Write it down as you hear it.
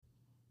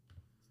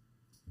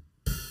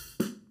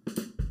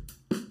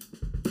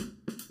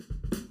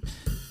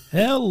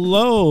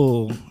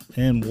Hello,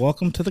 and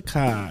welcome to The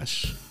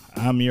Kosh.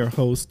 I'm your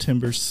host,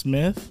 Timber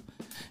Smith,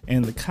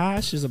 and The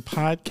Kosh is a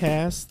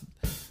podcast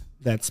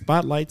that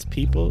spotlights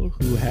people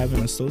who have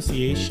an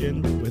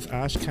association with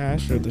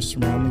Oshkosh or the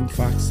surrounding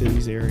Fox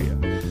Cities area.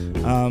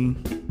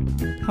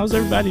 How's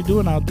everybody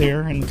doing out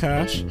there in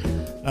Kosh?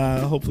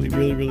 Hopefully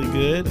really, really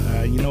good.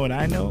 You know what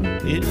I know?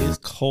 It is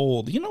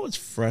cold. You know what's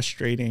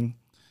frustrating?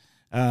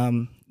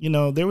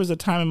 There was a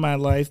time in my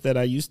life that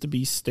I used to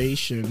be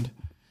stationed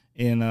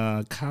in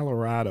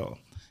Colorado.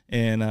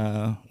 And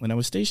when I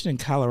was stationed in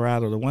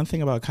Colorado, the one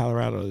thing about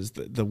Colorado is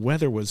the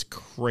weather was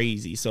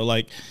crazy. So,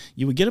 like,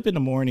 you would get up in the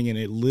morning and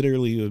it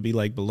literally would be,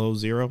 like, below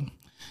zero.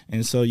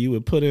 And so you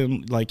would put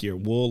in, like, your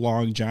wool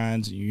long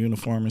johns, your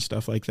uniform and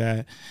stuff like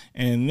that.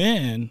 And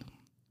then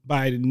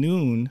by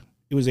noon,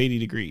 it was 80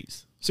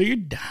 degrees. So you're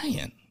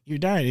dying. You're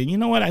dying. And you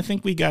know what? I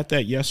think we got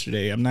that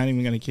yesterday. I'm not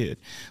even going to kid.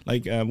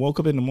 Like, I woke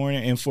up in the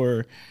morning, and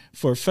for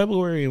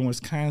February in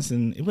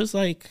Wisconsin, it was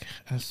like,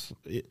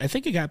 I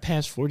think it got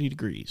past 40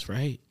 degrees,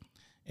 right?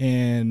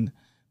 And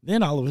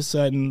then all of a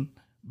sudden,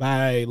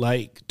 by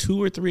like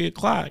 2 or 3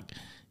 o'clock,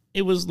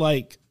 it was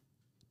like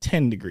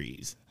 10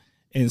 degrees.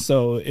 And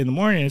so in the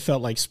morning, it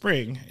felt like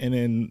spring. And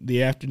in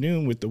the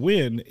afternoon with the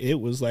wind, it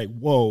was like,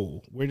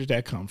 whoa, where did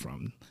that come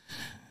from?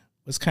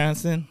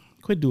 Wisconsin,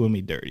 quit doing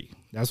me dirty.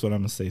 That's what I'm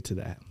going to say to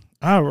that.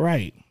 All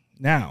right.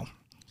 Now,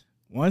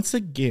 once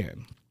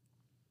again,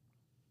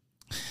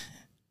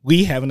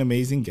 we have an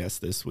amazing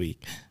guest this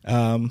week.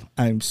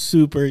 I'm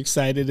super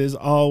excited, as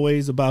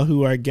always, about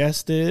who our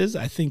guest is.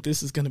 I think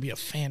this is going to be a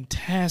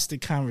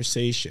fantastic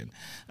conversation.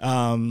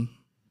 I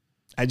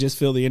just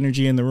feel the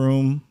energy in the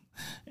room,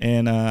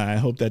 and I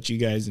hope that you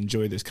guys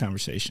enjoy this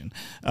conversation.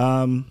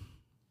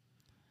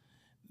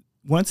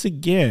 Once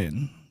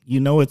again, you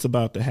know it's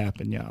about to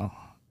happen, y'all.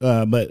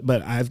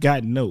 But I've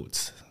got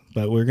notes,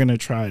 but we're going to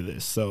try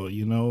this. So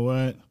you know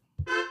what?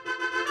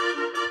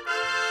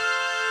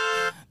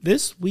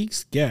 This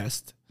week's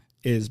guest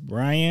is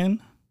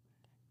Bryan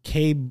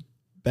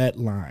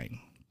Keberlein.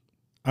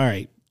 All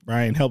right,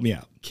 Bryan, help me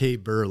out.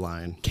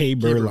 Keberlein.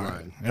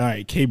 All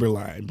right,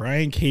 Keberlein.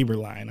 Bryan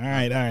Keberlein. All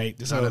right.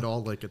 So, not at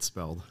all like it's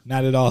spelled.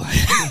 Not at all.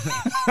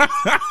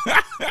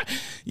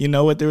 You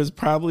know what? There was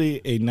probably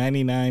a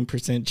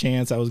 99%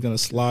 chance I was going to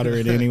slaughter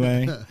it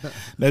anyway.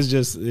 That's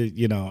just,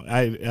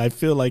 I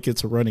feel like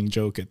it's a running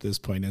joke at this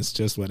point. It's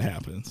just what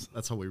happens.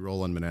 That's how we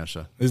roll in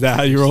Menasha. Is that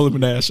how you roll in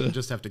Menasha? You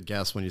just have to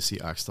guess when you see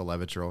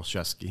Oxtelevich or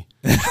Olszewski.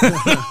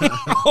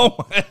 Oh,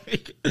 my.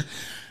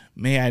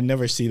 May I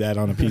never see that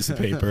on a piece of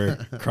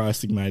paper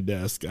crossing my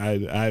desk.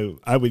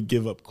 I would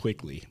give up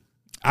quickly.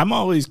 I'm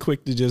always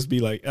quick to just be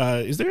like,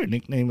 is there a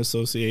nickname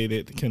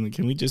associated? Can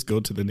we just go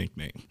to the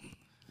nickname?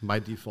 My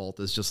default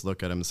is just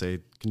look at him and say,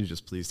 can you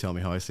just please tell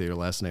me how I say your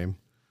last name?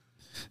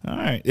 All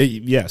right.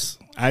 Yes,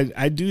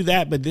 I do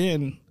that. But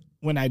then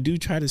when I do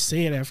try to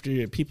say it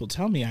after people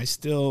tell me, I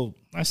still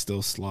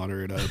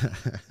slaughter it up.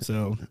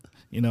 So,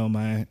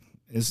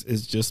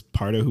 it's just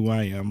part of who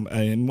I am.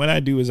 And what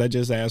I do is I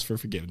just ask for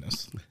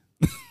forgiveness.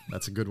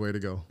 That's a good way to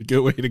go. A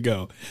good way to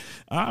go.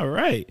 All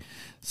right.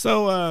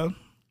 So,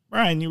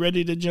 Bryan, you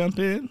ready to jump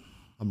in?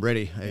 I'm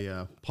ready.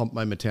 I pumped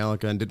my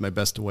Metallica and did my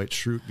best to white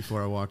shroot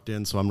before I walked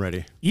in, so I'm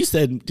ready. You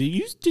said, did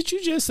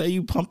you just say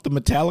you pumped the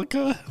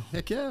Metallica?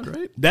 Heck yeah,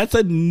 right? That's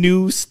a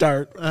new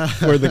start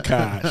for the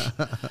Kosh.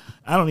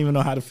 I don't even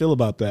know how to feel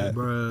about that.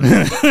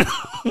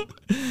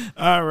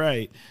 All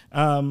right.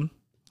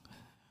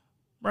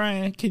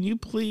 Bryan, can you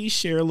please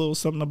share a little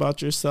something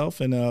about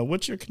yourself and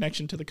what's your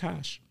connection to the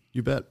Kosh?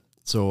 You bet.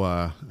 So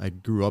I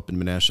grew up in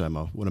Menasha. I'm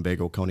a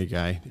Winnebago County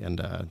guy,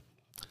 and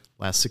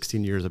last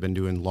 16 years I've been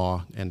doing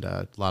law, and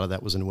a lot of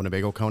that was in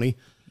Winnebago County.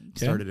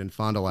 Okay. Started in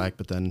Fond du Lac,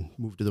 but then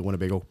moved to the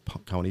Winnebago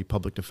County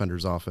Public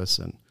Defender's Office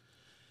and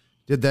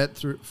did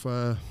that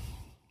for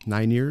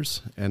 9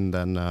 years, and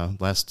then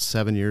last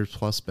 7 years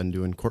plus been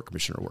doing court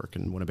commissioner work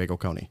in Winnebago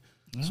County.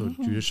 So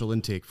judicial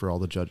intake for all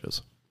the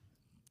judges.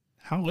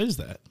 How is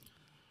that?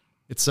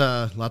 It's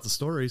lots of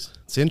stories.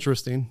 It's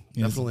interesting.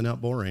 Definitely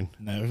not boring.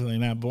 Definitely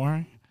not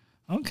boring.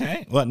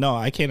 Okay. Well, no,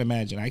 I can't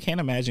imagine. I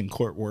can't imagine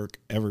court work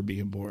ever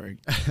being boring,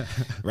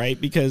 right?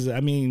 Because,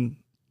 I mean,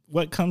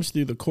 what comes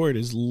through the court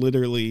is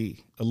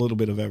literally a little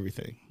bit of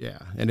everything. Yeah.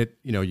 And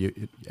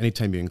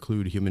anytime you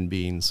include human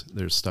beings,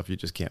 there's stuff you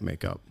just can't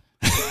make up.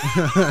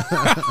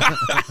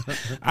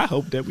 I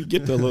hope that we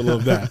get to a little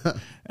of that,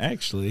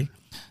 actually.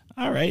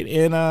 All right.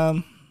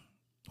 And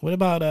what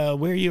about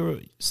where you were?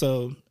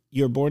 So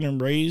you're born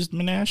and raised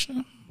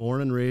Menasha?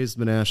 Born and raised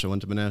Menasha.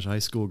 Went to Menasha High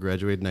School,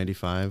 graduated in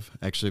 95.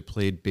 Actually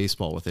played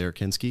baseball with Eric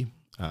Kinski,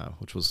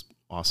 which was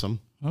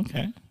awesome.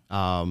 Okay.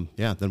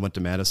 Then went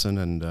to Madison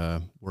and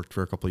worked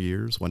for a couple of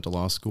years, went to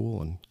law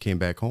school, and came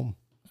back home.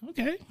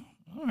 Okay.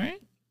 All right.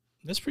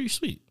 That's pretty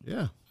sweet.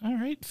 Yeah. All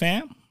right.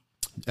 Fam?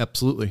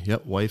 Absolutely.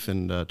 Yep. Wife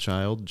and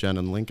child, Jen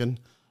and Lincoln.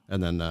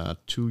 And then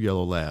 2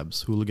 yellow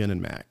labs, Hooligan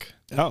and Mac.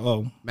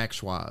 Uh-oh. Mac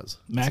Schwaz.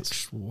 Max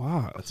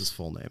Schwaz. That's his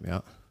full name,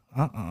 yeah.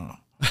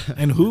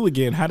 And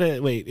Hooligan,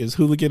 is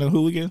Hooligan a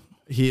hooligan?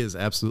 He is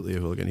absolutely a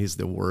hooligan. He's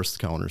the worst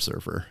counter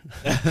surfer.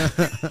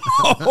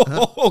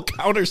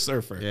 Counter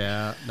surfer.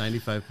 Yeah,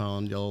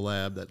 95-pound yellow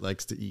lab that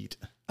likes to eat.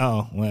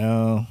 Oh,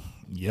 well,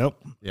 yep.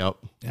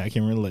 I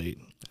can relate.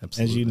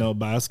 Absolutely. As you know,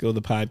 Bosco,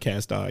 the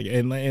podcast dog.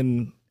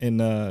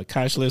 And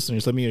Kosh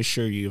listeners, let me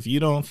assure you, if you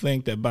don't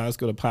think that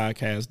Bosco, the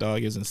podcast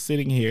dog, isn't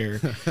sitting here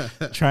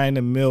trying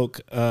to milk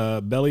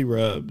belly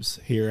rubs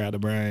here out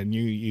of Bryan,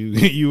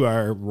 you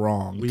are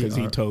wrong, because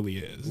he totally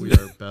is. We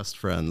are best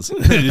friends.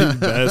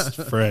 Best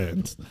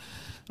friends.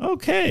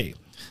 Okay.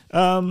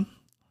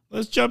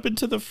 Let's jump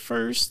into the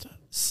first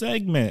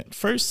segment.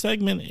 First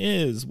segment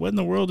is what in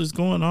the world is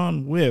going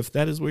on with.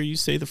 That is where you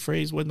say the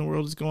phrase, what in the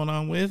world is going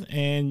on with,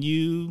 and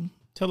you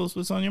tell us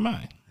what's on your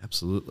mind.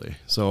 Absolutely.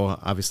 So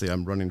obviously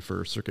I'm running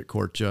for circuit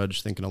court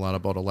judge, thinking a lot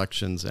about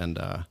elections and,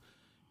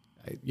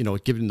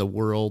 given the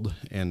world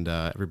and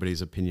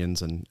everybody's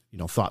opinions and,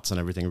 thoughts on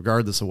everything,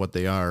 regardless of what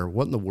they are,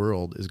 what in the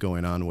world is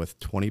going on with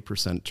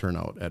 20%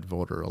 turnout at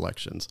voter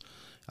elections?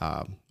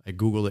 I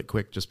Googled it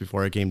quick just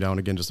before I came down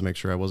again, just to make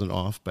sure I wasn't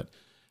off, but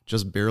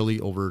just barely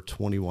over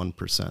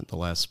 21% the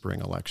last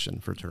spring election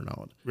for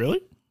turnout.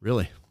 Really?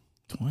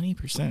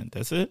 20%.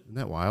 That's it? Isn't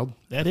that wild?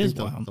 That is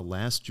wild. The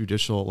last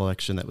judicial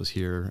election that was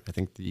here, I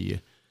think the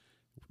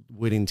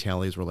winning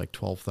tallies were like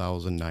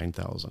 12,000,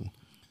 9,000,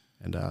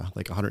 and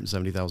like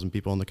 170,000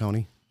 people in the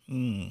county.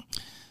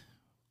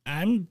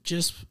 I'm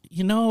just,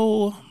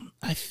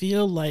 I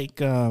feel like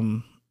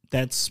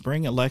that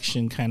spring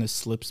election kind of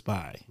slips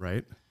by.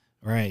 Right.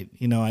 Right.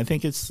 I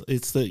think it's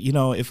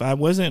the,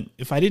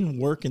 if I didn't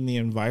work in the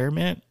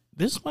environment,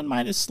 this one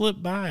might have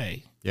slipped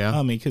by.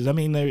 Yeah. Because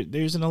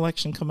there's an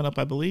election coming up,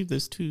 I believe,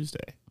 this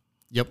Tuesday.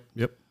 Yep.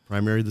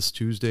 Primary this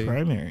Tuesday.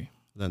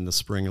 Then the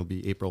spring will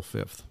be April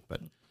 5th.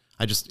 But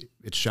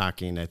it's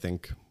shocking. I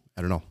think,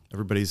 I don't know.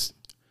 Everybody's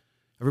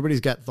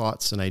got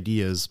thoughts and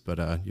ideas, but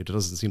it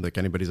doesn't seem like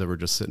anybody's ever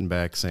just sitting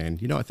back saying,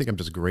 I think I'm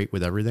just great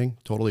with everything,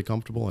 totally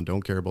comfortable, and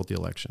don't care about the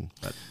election.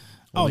 But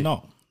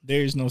no.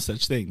 There's no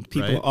such thing.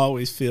 People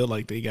always feel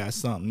like they got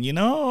something. You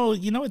know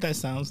what that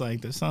sounds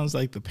like? That sounds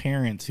like the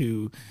parents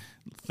who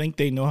think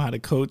they know how to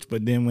coach,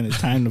 but then when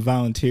it's time to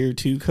volunteer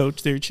to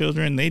coach their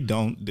children, they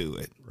don't do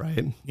it.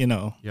 Right.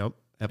 Yep.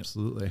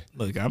 Absolutely.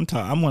 Look, I'm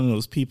one of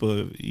those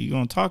people. You're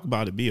going to talk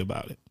about it, be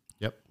about it.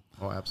 Yep.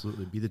 Oh,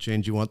 absolutely. Be the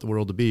change you want the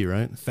world to be,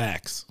 right?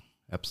 Facts.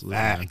 Absolutely.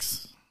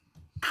 Facts.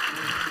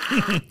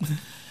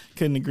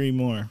 Couldn't agree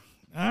more.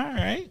 All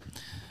right.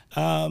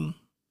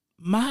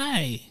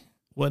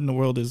 What in the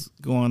world is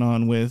going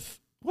on with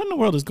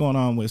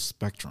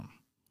Spectrum?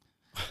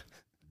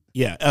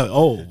 Yeah.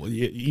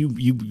 You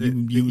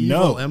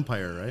know,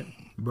 empire, right?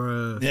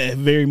 Bruh. Yeah,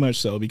 very much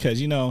so, because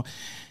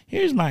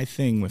here's my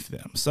thing with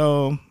them.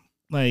 So,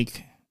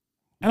 like,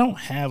 I don't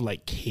have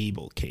like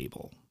cable,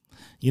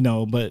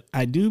 but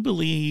I do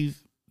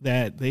believe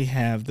that they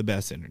have the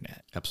best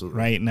internet. Absolutely.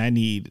 Right. And I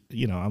need,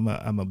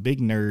 I'm a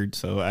big nerd,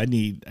 so I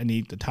need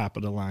the top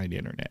of the line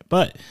internet.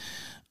 But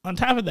on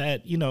top of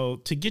that,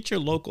 to get your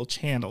local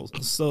channels.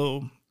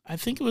 So I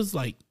think it was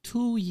like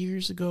 2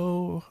 years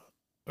ago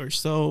or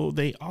so,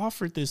 they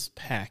offered this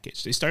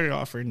package. They started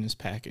offering this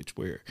package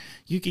where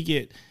you could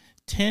get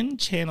 10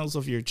 channels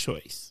of your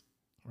choice,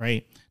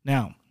 right?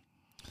 Now,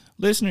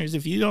 listeners,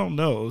 if you don't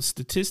know,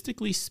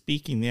 statistically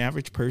speaking, the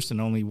average person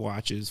only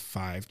watches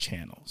 5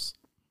 channels,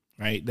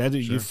 right? That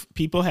is, sure.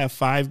 People have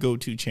 5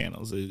 go-to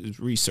channels. It's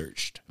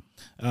researched.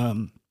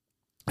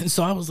 And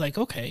so I was like,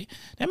 okay,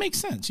 that makes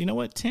sense. You know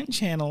what? 10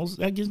 channels,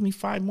 that gives me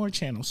 5 more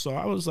channels. So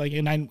I was like,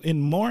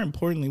 and more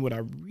importantly, what I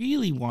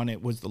really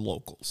wanted was the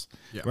locals,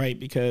 right?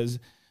 Because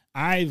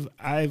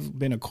I've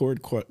been a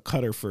cord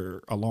cutter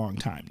for a long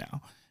time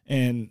now.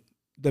 And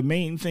the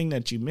main thing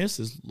that you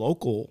miss is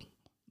local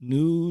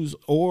news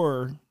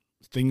or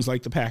things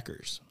like the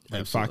Packers,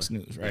 like Fox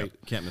News, right? Yep.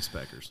 Can't miss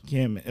Packers.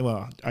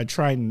 Well, I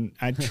try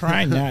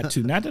not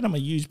to. Not that I'm a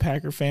huge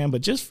Packer fan,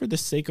 but just for the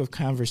sake of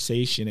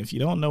conversation, if you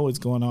don't know what's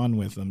going on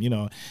with them,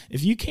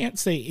 if you can't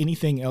say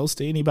anything else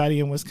to anybody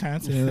in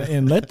Wisconsin,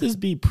 and let this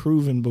be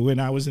proven, but when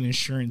I was an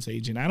insurance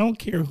agent, I don't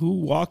care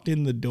who walked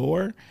in the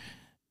door.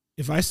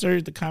 If I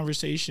started the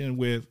conversation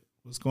with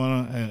what's going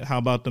on, how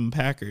about them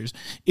Packers,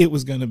 it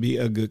was going to be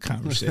a good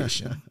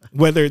conversation,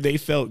 whether they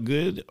felt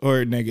good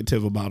or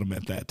negative about them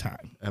at that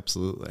time.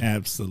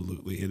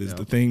 Absolutely. It is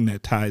the thing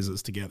that ties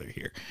us together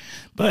here.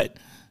 But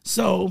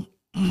so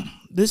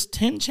this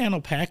 10-channel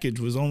package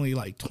was only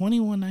like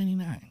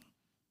 $21.99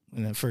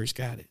 when I first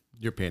got it.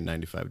 You're paying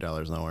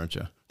 $95 now, aren't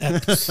you?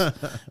 That's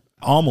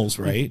almost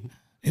right.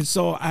 And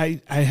so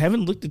I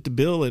haven't looked at the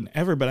bill in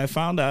ever, but I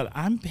found out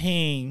I'm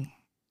paying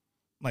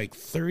like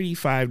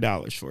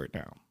 $35 for it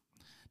now.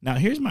 Now,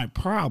 here's my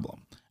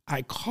problem.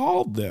 I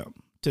called them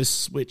to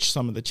switch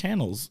some of the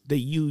channels that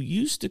you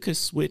used to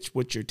switch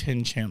what your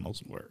 10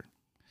 channels were.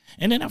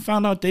 And then I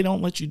found out they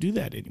don't let you do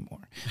that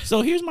anymore.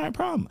 So here's my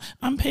problem.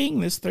 I'm paying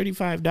this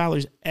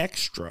 $35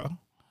 extra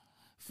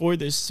for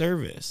this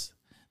service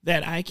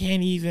that I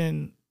can't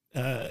even,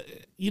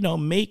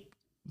 make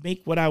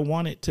what I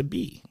want it to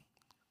be.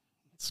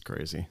 It's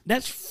crazy.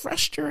 That's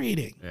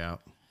frustrating. Yeah.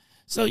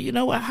 So you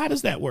know what? How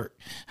does that work?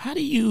 How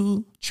do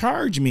you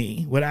charge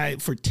me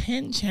for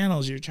 10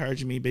 channels? You're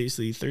charging me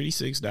basically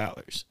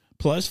 $36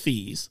 plus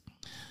fees,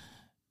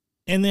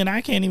 and then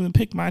I can't even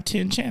pick my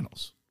 10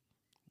 channels.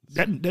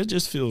 That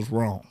just feels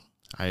wrong.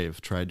 I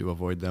have tried to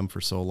avoid them for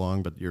so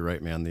long, but you're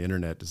right, man. The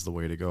internet is the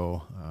way to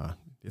go.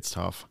 It's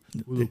tough.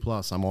 Hulu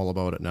Plus, I'm all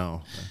about it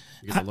now.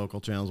 You get the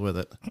local channels with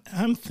it.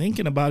 I'm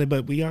thinking about it,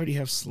 but we already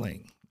have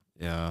Sling.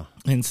 Yeah.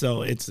 And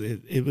so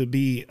it would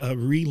be a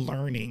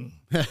relearning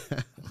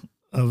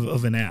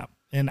of an app.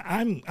 And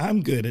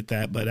I'm good at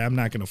that, but I'm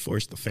not going to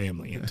force the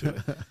family into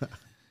it.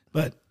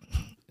 But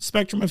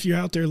Spectrum, if you're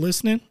out there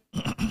listening,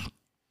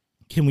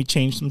 can we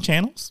change some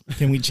channels?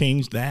 Can we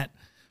change that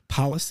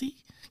policy?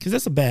 Because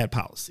that's a bad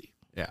policy.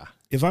 Yeah.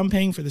 If I'm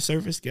paying for the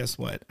service, guess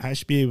what? I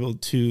should be able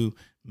to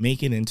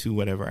make it into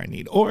whatever I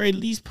need, or at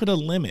least put a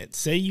limit.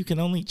 Say you can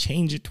only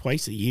change it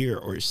twice a year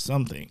or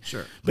something.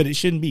 Sure. But it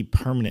shouldn't be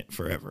permanent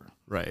forever.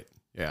 Right.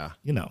 Yeah.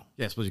 You know.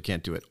 Yeah, I suppose you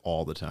can't do it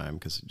all the time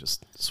because you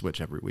just switch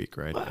every week,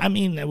 right? Well, I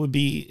mean,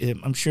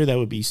 I'm sure that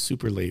would be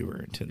super labor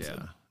intensive.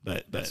 Yeah.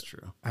 But that's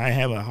true. I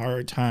have a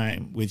hard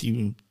time with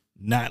you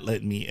not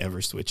letting me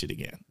ever switch it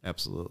again.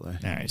 Absolutely.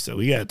 All right. So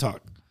we got to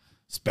talk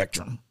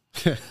Spectrum.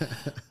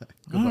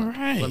 All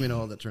right. Let me know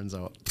how that turns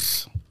out.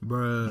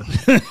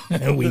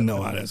 Bruh. We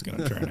know how that's going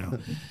to turn out.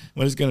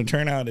 What it's going to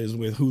turn out is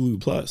with Hulu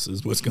Plus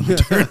is what's going to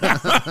turn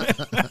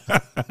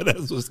out.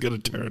 That's what's going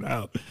to turn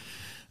out.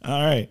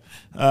 All right.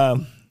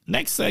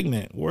 Next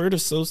segment, word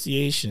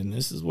association.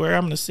 This is where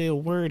I'm going to say a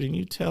word and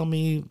you tell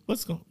me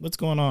what's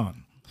going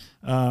on.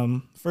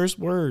 First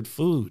word,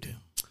 food.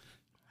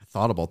 I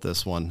thought about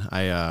this one.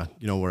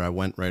 Where I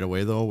went right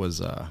away though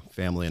was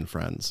family and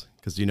friends,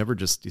 because you never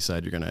just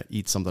decide you're going to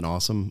eat something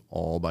awesome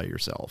all by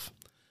yourself.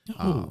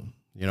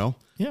 Yeah.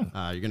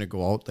 You're going to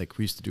go out, like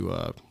we used to do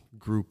a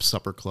group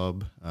supper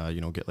club,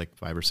 get like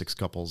 5 or 6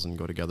 couples and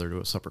go together to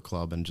a supper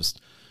club and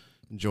just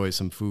enjoy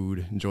some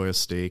food, enjoy a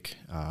steak.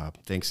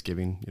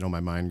 Thanksgiving, my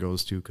mind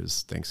goes to,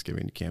 because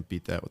Thanksgiving, you can't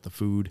beat that with the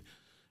food.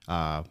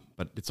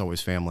 But it's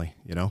always family,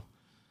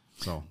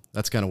 So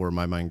that's kind of where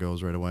my mind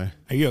goes right away.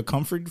 Are you a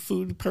comfort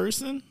food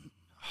person?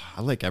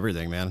 I like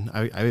everything, man.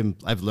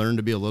 I've learned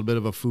to be a little bit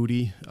of a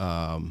foodie.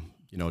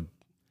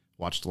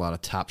 Watched a lot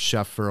of Top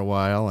Chef for a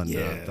while and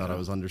thought I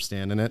was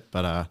understanding it.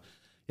 But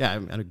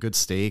I'm at a good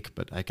steak,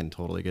 but I can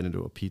totally get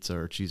into a pizza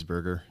or a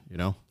cheeseburger,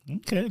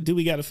 Okay. Do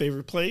we got a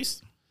favorite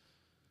place?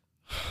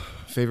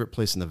 Favorite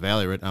place in the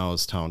valley right now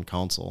is Town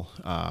Council.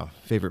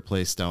 Favorite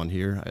place down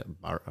here,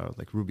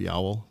 like Ruby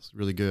Owl. It's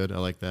really good. I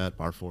like that.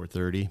 Bar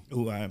 430.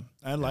 Oh,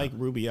 I like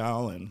Ruby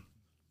Owl, and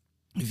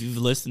if you've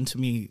listened to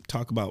me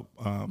talk about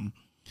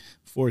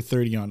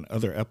 430 on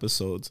other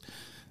episodes,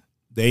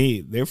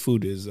 their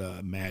food is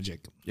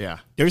magic. Yeah.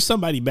 There's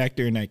somebody back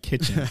there in that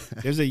kitchen.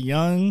 There's a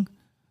young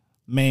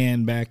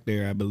man back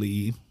there, I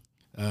believe,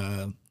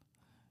 and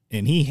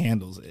he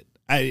handles it.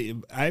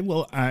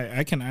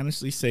 I can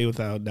honestly say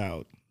without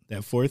doubt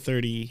that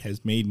 430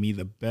 has made me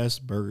the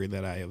best burger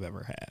that I have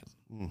ever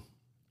had.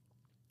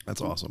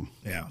 That's awesome.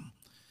 Yeah.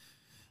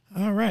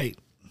 All right.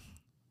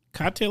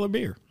 Cocktail or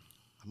beer?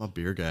 I'm a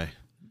beer guy.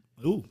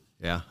 Ooh.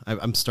 Yeah.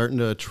 I'm starting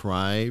to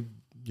try,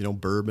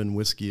 bourbon,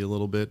 whiskey a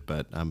little bit,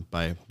 but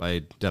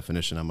by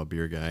definition, I'm a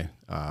beer guy.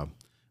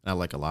 I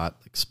like a lot,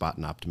 like Spot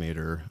and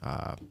Optimator.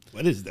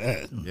 What is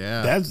that?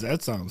 Yeah.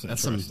 That sounds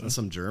interesting. That's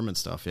some German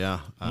stuff, yeah.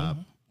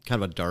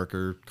 Kind of a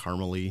darker,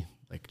 caramely,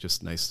 like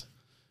just nice.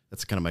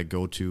 That's kind of my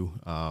go-to.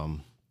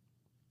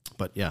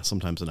 But yeah,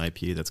 sometimes an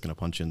IPA that's going to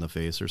punch you in the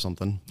face or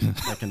something.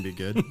 That can be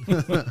good.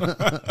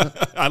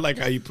 I like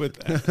how you put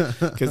that,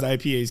 because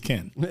IPAs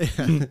can.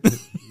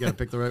 You got to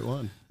pick the right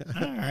one.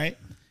 All right.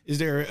 Is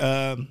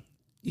there,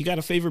 you got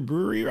a favorite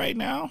brewery right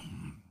now?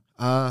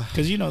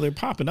 Because, they're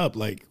popping up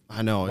like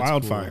I know,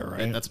 wildfire, cool.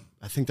 right?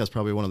 I think that's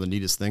probably one of the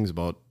neatest things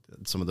about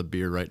some of the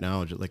beer right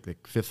now. Just like the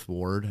Fifth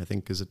Ward, I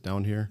think, is it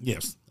down here?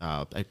 Yes.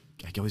 I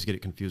always get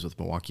it confused with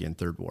Milwaukee and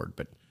Third Ward,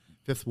 but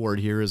Fifth Ward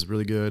here is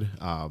really good.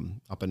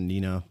 Up in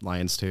Neenah,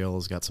 Lion's Tail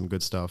has got some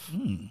good stuff.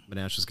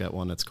 Menasha's got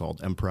one that's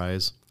called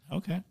Emprise.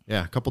 Okay.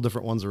 Yeah, a couple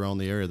different ones around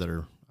the area that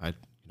are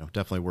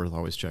definitely worth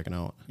always checking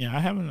out. Yeah,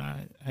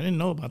 I didn't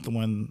know about the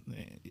one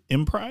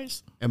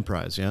Emprise.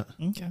 Emprise, yeah.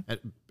 Okay. At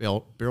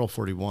Barrel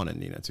 41 in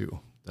Neenah too.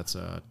 That's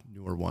a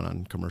newer one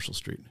on Commercial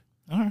Street.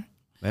 All right.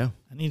 Yeah.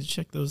 I need to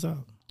check those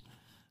out.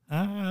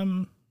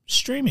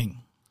 Streaming.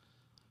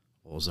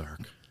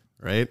 Ozark,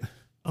 right?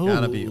 Oh,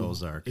 gotta be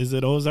Ozark. Is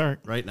it Ozark?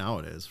 Right now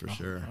it is, for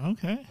sure.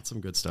 Okay. That's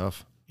some good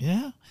stuff.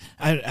 Yeah.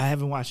 I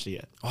haven't watched it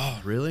yet.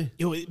 Oh, really?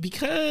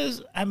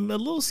 Because I'm a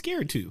little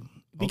scared to.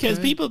 Because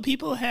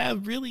people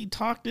have really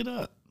talked it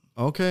up.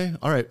 Okay.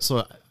 All right.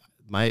 So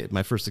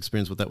my first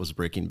experience with that was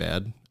Breaking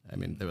Bad. I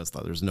mean,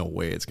 there's no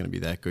way it's going to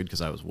be that good,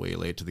 because I was way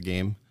late to the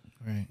game.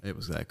 Right. It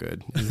was that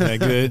good. Is that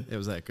good? It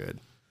was that good.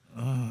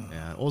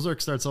 Yeah.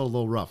 Ozark starts out a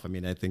little rough. I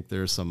mean, I think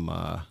there's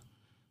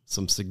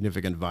some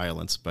significant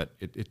violence, but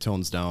it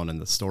tones down, and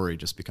the story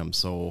just becomes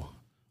so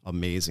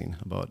amazing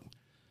about,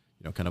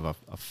 kind of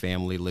a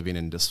family living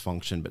in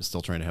dysfunction, but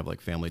still trying to have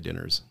like family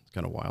dinners. It's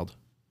kind of wild.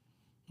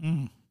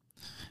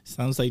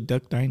 Sounds like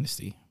Duck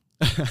Dynasty.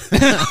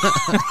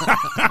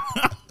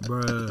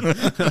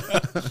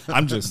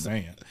 I'm just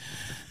saying.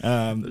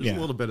 There's a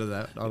little bit of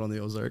that out on the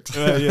Ozarks.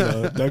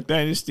 Duck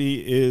Dynasty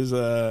is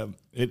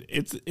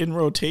it's in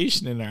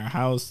rotation in our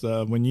house.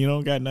 When you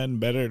don't got nothing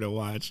better to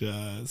watch,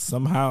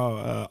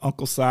 somehow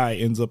Uncle Si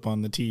ends up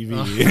on the TV.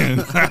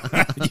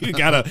 And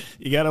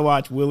you gotta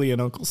watch Willie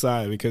and Uncle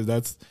Si because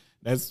that's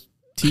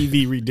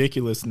TV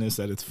ridiculousness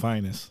at its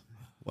finest.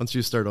 Once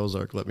you start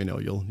Ozark, let me know.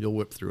 You'll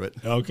whip through it.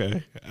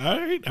 Okay. All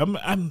right.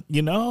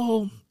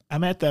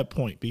 I'm at that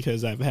point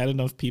because I've had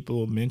enough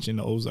people mention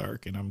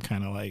Ozark and I'm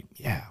kind of like,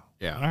 yeah.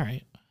 All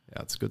right.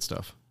 Yeah, it's good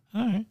stuff.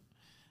 All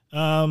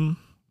right.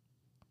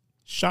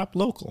 Shop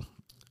local.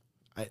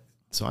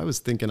 So I was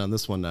thinking on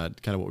this one,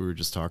 kind of what we were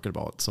just talking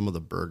about, some of the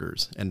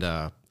burgers. And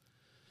I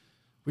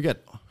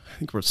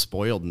think we're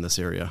spoiled in this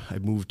area. I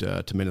moved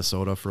to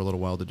Minnesota for a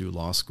little while to do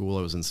law school.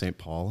 I was in St.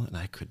 Paul, and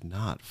I could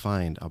not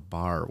find a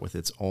bar with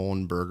its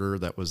own burger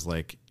that was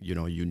like,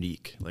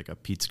 unique, like a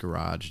Pete's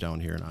Garage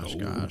down here in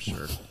Oshkosh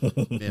or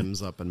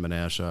Mim's up in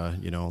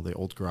Menasha, the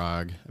Old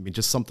Grog. I mean,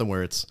 just something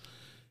where it's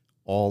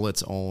all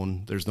its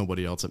own. There's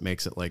nobody else that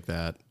makes it like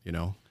that,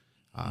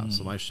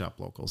 So my shop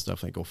locals,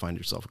 definitely go find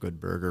yourself a good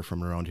burger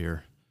from around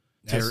here.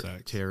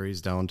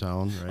 Terry's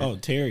downtown, right? Oh,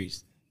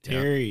 Terry's.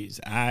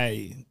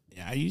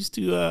 I used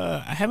to,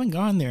 I haven't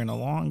gone there in a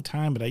long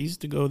time, but I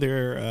used to go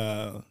there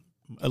a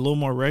little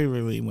more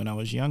regularly when I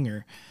was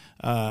younger.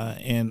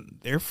 And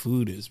their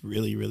food is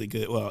really, really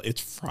good. Well,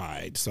 it's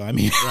fried. So, I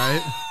mean.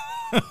 Right?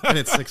 And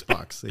it's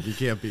 $6. Like, you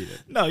can't beat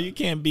it. No, you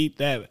can't beat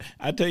that.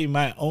 I tell you,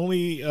 my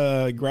only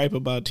gripe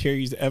about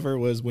Terry's ever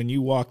was when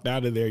you walked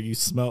out of there, you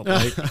smelled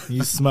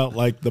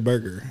like the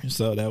burger.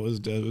 So that was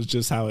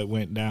just how it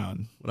went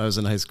down. When I was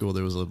in high school,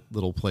 there was a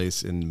little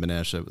place in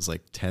Menasha. It was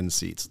like 10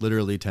 seats,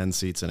 literally 10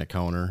 seats in a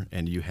counter,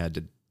 and you had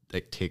to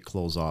take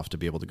clothes off to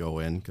be able to go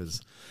in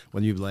because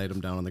when you laid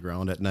them down on the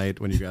ground at night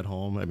when you got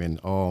home, I mean,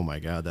 oh my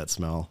God, that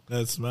smell.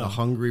 The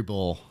Hungry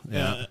Bull.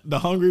 Yeah. The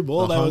Hungry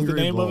Bull, that was the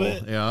name of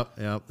it? Yeah.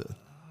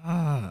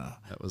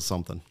 That was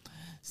something.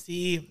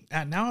 See,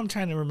 now I'm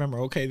trying to remember.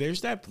 Okay,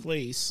 there's that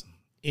place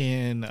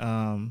in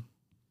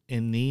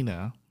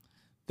Neenah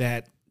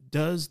that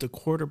does the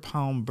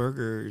quarter-pound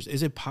burgers.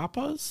 Is it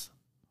Papa's?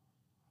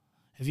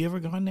 Have you ever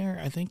gone there?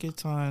 I think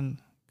it's on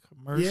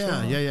Commercial.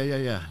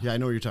 Yeah. I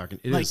know what you're talking.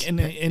 It is.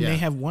 They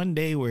have one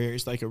day where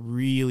it's like a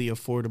really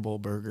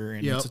affordable burger,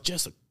 and it's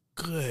just a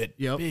good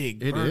big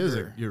burger. It is.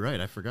 You're right.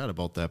 I forgot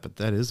about that, but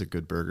that is a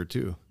good burger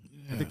too.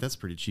 I think that's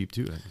pretty cheap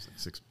too.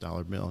 It's like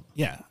 $6 meal.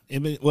 Yeah.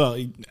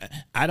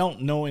 I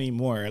don't know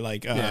anymore.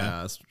 Like,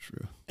 that's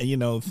true.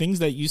 Things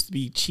that used to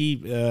be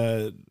cheap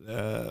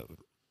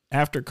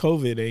after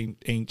COVID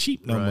ain't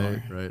cheap no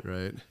more.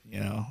 Right.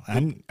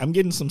 I'm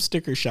getting some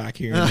sticker shock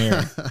here and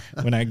there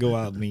when I go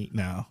out and eat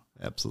now.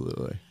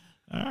 Absolutely.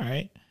 All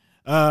right.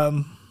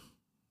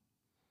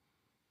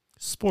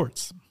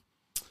 Sports.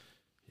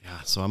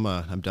 Yeah. So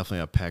I'm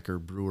definitely a Packer,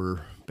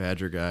 Brewer,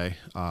 Badger guy.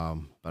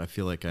 But I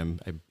feel like I'm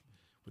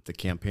with the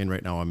campaign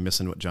right now, I'm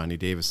missing what Johnny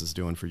Davis is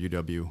doing for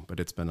UW, but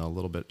it's been a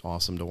little bit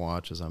awesome to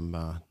watch as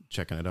I'm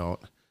checking it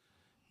out.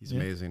 He's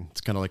amazing.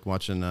 It's kind of like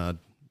watching,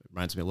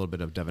 reminds me a little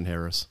bit of Devin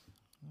Harris.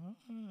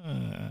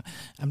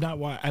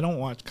 I don't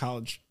watch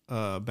college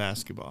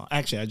basketball.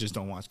 Actually, I just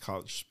don't watch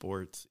college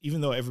sports, even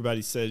though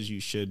everybody says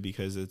you should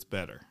because it's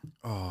better.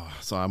 Oh,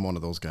 so I'm one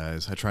of those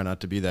guys. I try not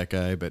to be that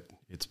guy, but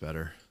it's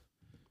better.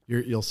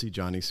 You'll see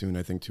Johnny soon,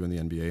 I think, too, in the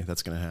NBA.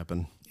 That's going to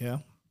happen. Yeah.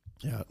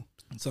 Yeah.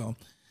 So,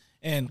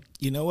 and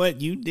you know what?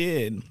 You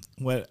did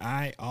what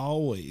I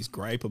always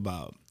gripe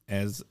about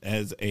as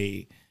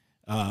a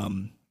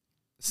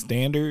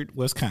standard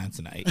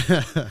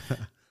Wisconsinite.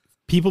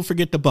 People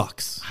forget the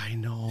Bucks. I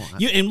know.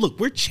 And look,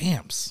 we're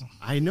champs.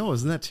 I know.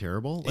 Isn't that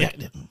terrible?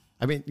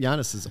 I mean,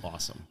 Giannis is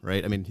awesome,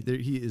 right? I mean,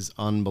 he is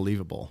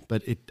unbelievable.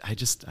 But I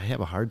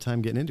have a hard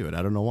time getting into it.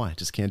 I don't know why. I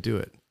just can't do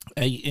it.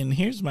 And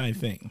here's my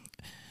thing.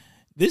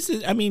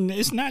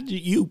 It's not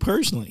you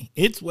personally.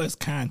 It's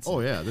Wisconsin. Oh,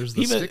 yeah. There's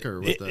the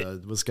sticker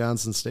with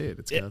Wisconsin State.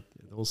 It's got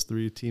those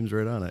three teams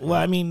right on it. Well,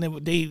 I mean,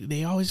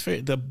 they always –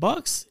 the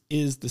Bucks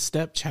is the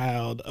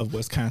stepchild of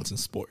Wisconsin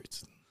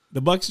sports. The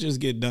Bucks just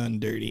get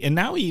done dirty. And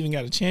now we even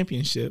got a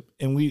championship,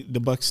 and the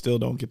Bucks still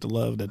don't get the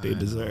love that they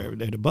deserve.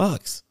 They're the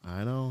Bucks.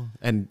 I know.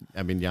 And,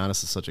 I mean,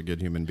 Giannis is such a good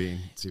human being.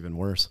 It's even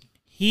worse.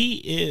 He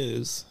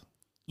is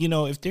 –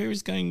 if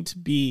there's going to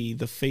be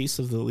the face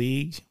of the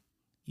league –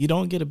 you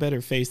don't get a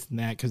better face than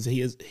that because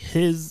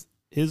his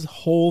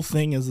whole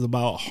thing is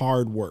about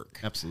hard work.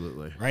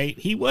 Absolutely. Right?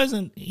 He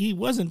wasn't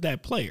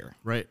that player.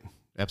 Right.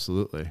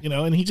 Absolutely.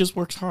 And he just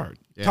works hard.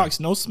 Yeah. Talks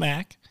no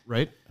smack.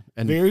 Right.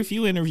 And very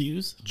few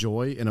interviews.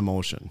 Joy and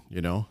emotion,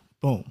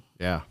 Boom.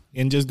 Yeah.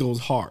 And just goes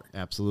hard.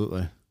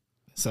 Absolutely.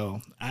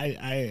 So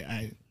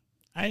I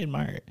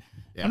admire it.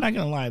 Yeah. I'm not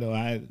gonna lie though.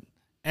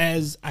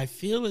 I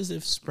feel as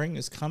if spring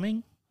is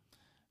coming.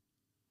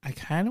 I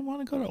kind of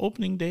want to go to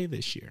opening day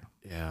this year.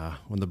 Yeah,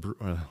 when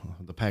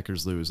the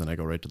Packers lose, and I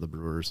go right to the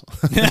Brewers.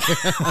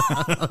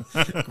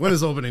 When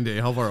is opening day?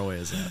 How far away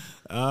is that?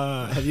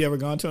 Have you ever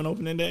gone to an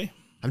opening day?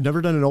 I've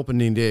never done an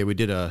opening day. We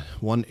did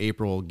one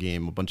April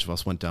game. A bunch of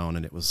us went down,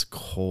 and it was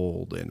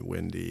cold and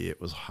windy. It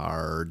was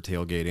hard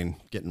tailgating,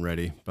 getting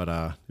ready, but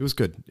it was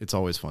good. It's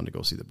always fun to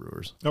go see the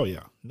Brewers. Oh,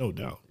 yeah, no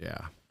doubt. Yeah,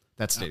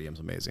 that stadium's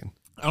amazing.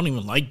 I don't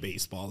even like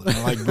baseball.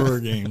 I like Brewer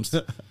games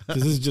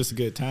because this is just a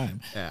good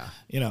time. Yeah.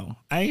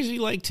 I actually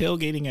like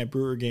tailgating at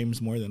Brewer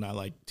games more than I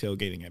like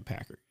tailgating at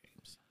Packer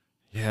games.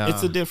 Yeah.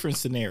 It's a different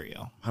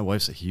scenario. My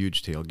wife's a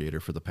huge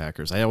tailgater for the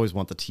Packers. I always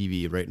want the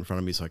TV right in front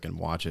of me so I can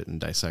watch it and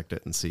dissect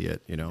it and see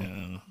it, I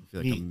feel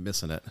like I'm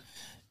missing it.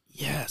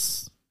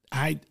 Yes.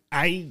 I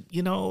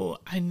know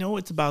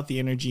it's about the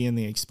energy and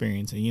the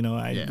experience. And,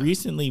 I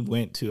recently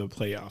went to a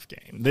playoff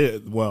game. The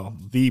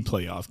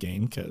playoff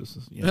game,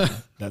 because,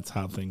 that's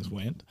how things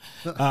went.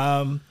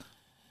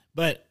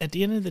 But at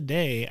the end of the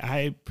day,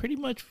 I pretty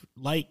much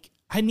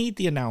I need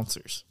the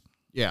announcers.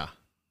 Yeah.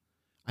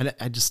 And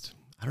I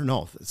don't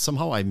know.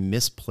 Somehow I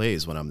miss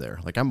plays when I'm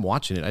there. Like, I'm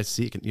watching it. I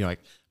see it. I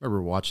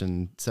remember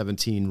watching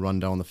 17 run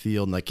down the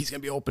field and he's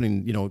going to be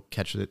opening,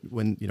 catch it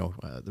when,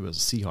 there was a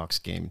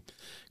Seahawks game,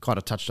 caught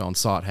a touchdown,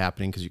 saw it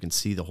happening because you can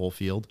see the whole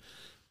field.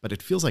 But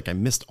it feels like I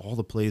missed all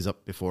the plays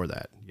up before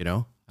that, I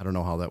don't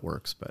know how that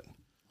works, but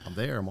I'm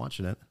there. I'm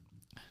watching it.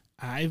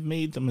 I've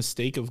made the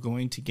mistake of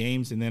going to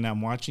games and then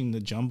I'm watching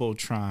the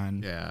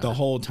Jumbotron the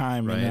whole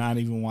time and not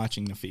even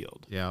watching the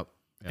field. Yep.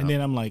 And then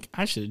I'm like,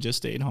 I should have just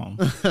stayed home.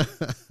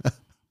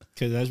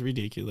 Because that's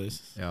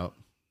ridiculous. Yep.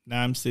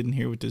 Now I'm sitting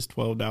here with this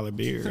 $12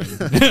 beer.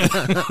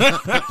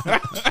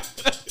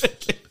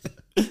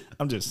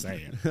 I'm just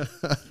saying.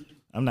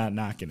 I'm not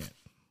knocking it.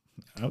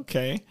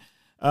 Okay.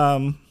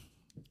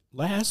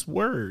 Last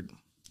word.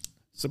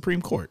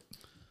 Supreme Court.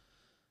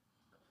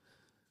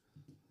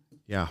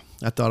 Yeah,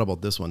 I thought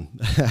about this one.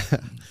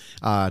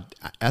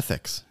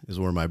 Ethics is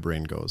where my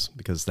brain goes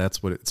because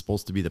that's what it's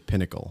supposed to be, the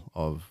pinnacle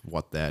of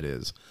what that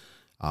is.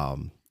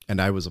 And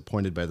I was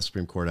appointed by the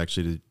Supreme Court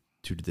actually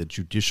to the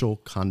Judicial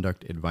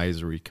Conduct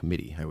Advisory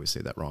Committee. I always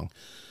say that wrong.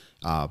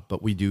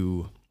 But we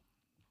do,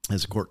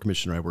 as a court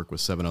commissioner, I work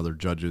with 7 other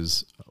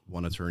judges,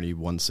 1 attorney,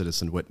 1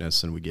 citizen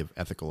witness, and we give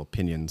ethical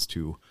opinions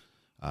to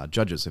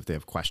judges if they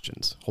have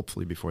questions,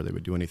 hopefully before they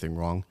would do anything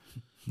wrong.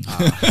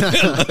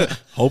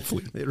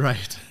 Hopefully.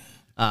 Right.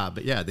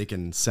 But yeah, they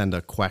can send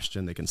a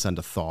question, they can send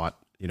a thought,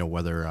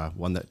 whether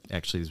one that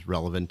actually is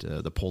relevant.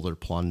 The polar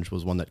plunge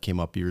was one that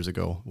came up years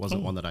ago.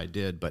 Wasn't one that I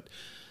did, but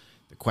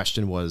the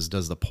question was,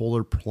 does the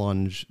polar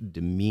plunge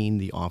demean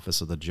the office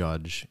of the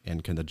judge,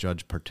 and can the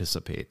judge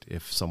participate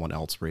if someone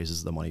else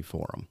raises the money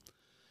for him?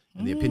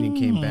 And the opinion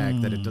came back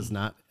that it does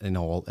not at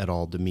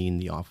all demean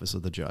the office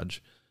of the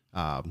judge,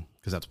 because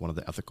that's one of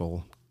the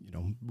ethical,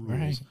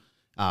 rules.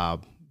 Right.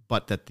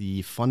 But that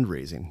the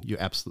fundraising, you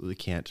absolutely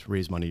can't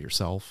raise money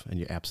yourself, and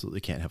you absolutely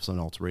can't have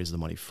someone else raise the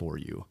money for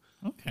you.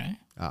 Okay.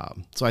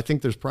 So I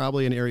think there's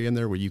probably an area in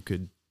there where you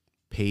could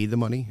pay the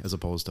money as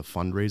opposed to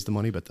fundraise the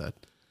money, but the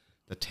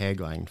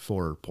tagline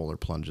for Polar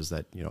Plunge is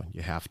that,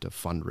 you have to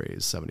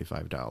fundraise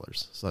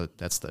 $75. So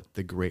that's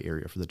the gray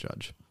area for the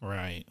judge.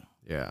 Right.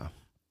 Yeah.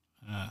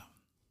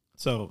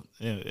 So,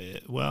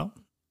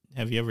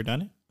 have you ever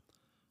done it?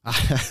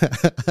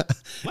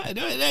 Wait.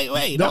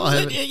 No,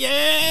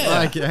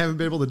 I haven't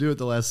been able to do it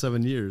the last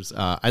 7 years.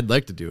 I'd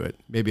like to do it.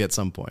 Maybe at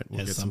some point.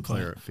 We'll get some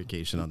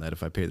clarification on that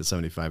if I pay the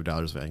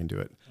 $75 if I can do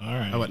it. All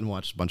right. I went and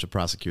watched a bunch of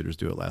prosecutors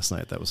do it last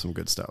night. That was some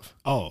good stuff.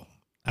 Oh,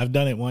 I've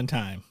done it one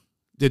time.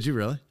 Did you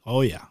really?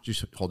 Oh, yeah. Did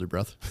you hold your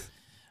breath?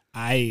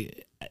 I'm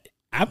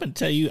going to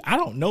tell you, I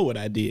don't know what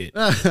I did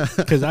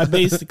because I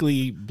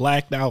basically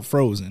blacked out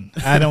frozen.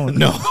 I don't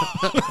know.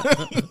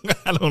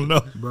 I don't know.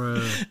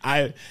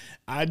 Bruh.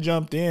 I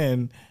jumped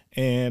in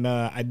and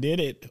I did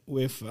it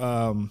with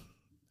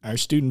our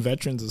Student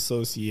Veterans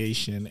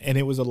Association, and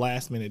it was a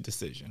last-minute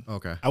decision.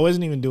 Okay. I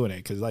wasn't even doing it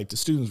because, the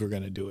students were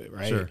going to do it,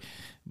 right? Sure.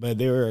 But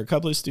there were a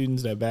couple of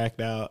students that backed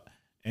out,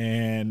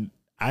 and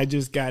I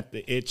just got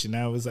the itch, and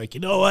I was like, you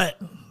know what?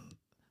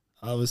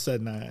 All of a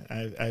sudden,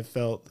 I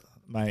felt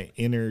my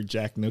inner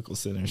Jack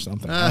Nicholson or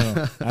something.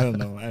 I don't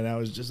know. And I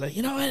was just like,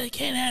 you know what? I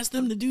can't ask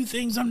them to do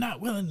things I'm not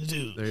willing to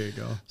do. There you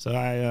go. So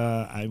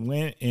I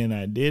went and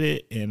I did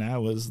it, and I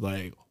was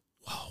like,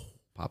 whoa.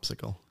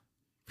 Popsicle.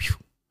 Whew.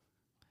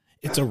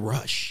 It's a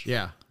rush.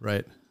 Yeah,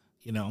 right.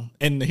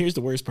 And here's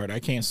the worst part. I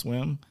can't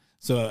swim.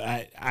 So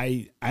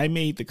I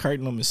made the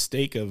cardinal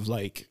mistake of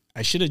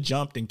I should have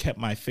jumped and kept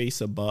my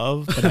face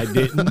above, but I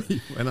didn't.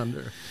 You went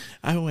under.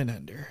 I went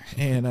under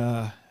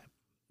and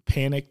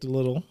panicked a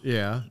little.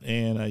 Yeah.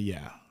 And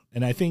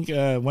and I think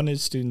one of the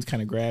students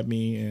kind of grabbed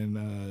me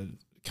and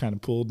kind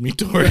of pulled me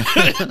toward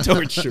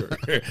shore.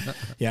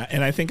 Yeah,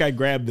 and I think I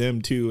grabbed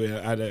them too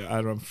out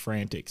of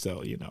frantic.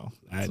 So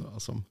that's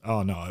awesome.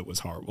 Oh no, it was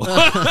horrible.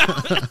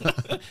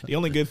 The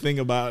only good thing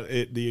about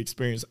it, the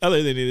experience,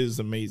 other than it is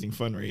an amazing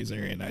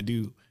fundraiser, and I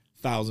do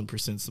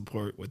 1,000%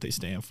 support what they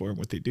stand for and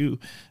what they do,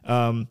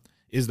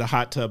 is the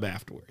hot tub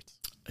afterwards.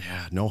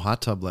 Yeah, no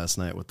hot tub last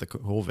night with the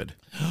COVID.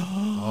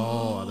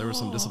 Oh, there were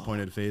some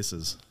disappointed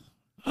faces.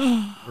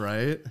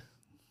 Right?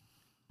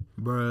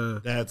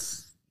 Bruh.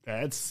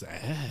 That's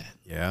sad.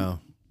 Yeah,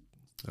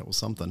 that was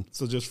something.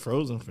 So just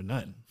frozen for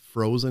nothing.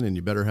 frozen, and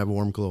you better have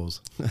warm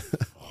clothes.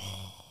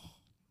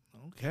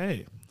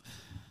 Okay.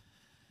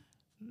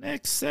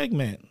 Next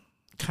segment,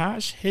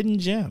 Kosh Hidden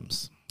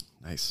Gems.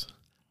 Nice.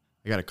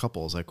 I got a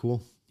couple. Is that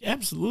cool?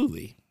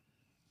 Absolutely.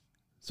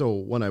 So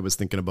one I was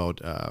thinking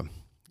about,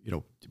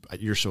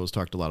 your show's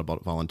talked a lot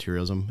about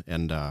volunteerism,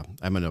 and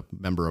I'm a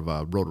member of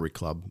a Rotary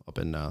Club up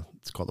in,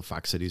 it's called the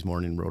Fox Cities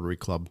Morning Rotary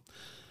Club.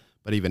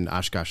 But even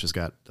Oshkosh has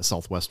got the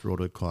Southwest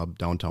Rotary Club,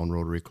 Downtown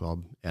Rotary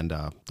Club, and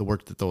the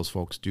work that those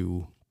folks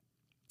do,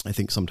 I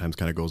think sometimes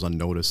kind of goes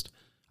unnoticed.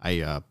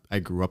 I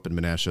grew up in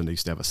Menasha, and they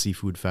used to have a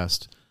seafood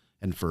fest,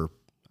 and for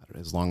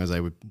as long as I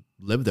would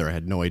live there, I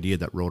had no idea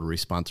that Rotary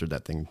sponsored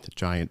that thing, the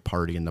giant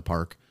party in the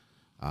park.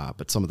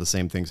 But some of the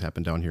same things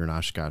happen down here in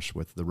Oshkosh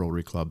with the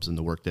Rotary clubs and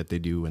the work that they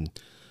do. And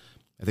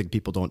I think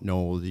people don't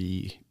know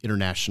the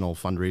international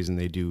fundraising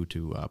they do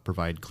to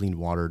provide clean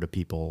water to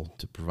people,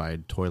 to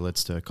provide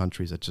toilets to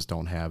countries that just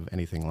don't have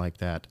anything like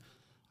that,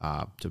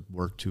 to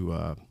work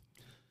to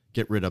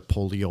get rid of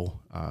polio.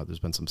 There's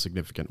been some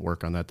significant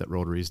work on that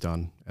Rotary's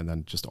done. And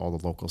then just all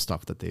the local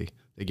stuff that they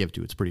give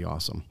to. It's pretty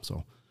awesome.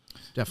 So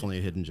definitely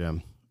a hidden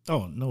gem.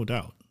 Oh, no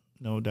doubt.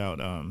 No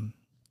doubt.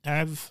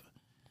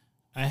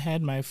 I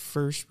had my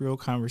first real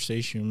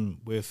conversation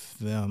with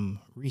them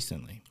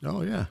recently.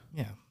 Oh yeah.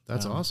 Yeah.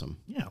 That's awesome.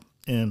 Yeah.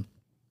 And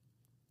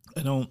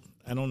I don't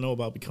know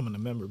about becoming a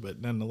member,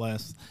 but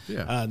nonetheless,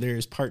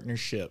 there's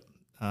partnership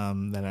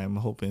that I'm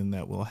hoping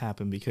that will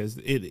happen, because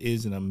it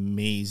is an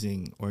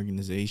amazing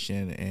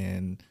organization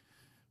and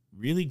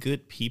really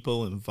good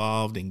people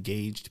involved,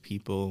 engaged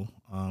people,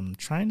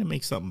 trying to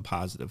make something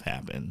positive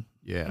happen.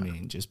 Yeah. I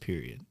mean, just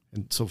period.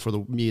 And so for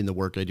me and the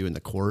work I do in the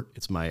court,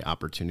 it's my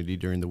opportunity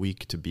during the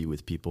week to be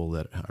with people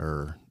that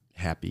are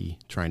happy,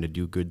 trying to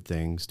do good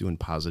things, doing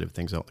positive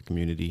things out in the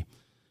community.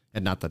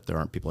 And not that there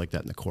aren't people like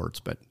that in the courts,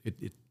 but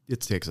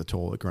it takes a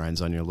toll. It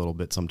grinds on you a little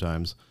bit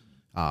sometimes.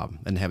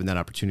 And having that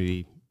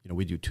opportunity,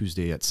 we do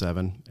Tuesday at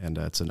 7, and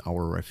it's an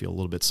hour where I feel a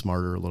little bit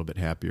smarter, a little bit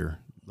happier,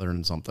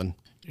 learning something.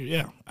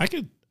 Yeah, I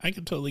could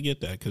totally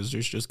get that, because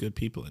there's just good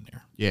people in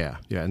there. Yeah,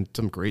 and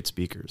some great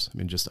speakers. I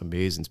mean, just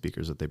amazing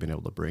speakers that they've been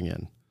able to bring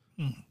in.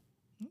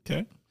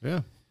 Okay. Yeah.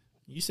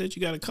 You said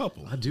you got a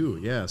couple. I do,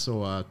 yeah.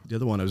 So the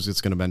other one I was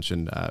just going to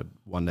mention,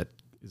 one that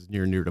is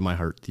near and dear to my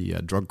heart, the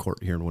drug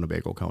court here in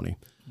Winnebago County.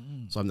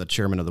 So I'm the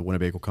chairman of the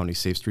Winnebago County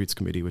Safe Streets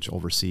Committee, which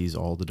oversees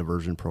all the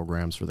diversion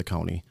programs for the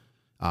county.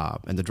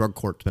 And the drug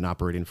court's been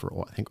operating for,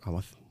 I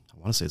want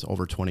to say it's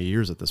over 20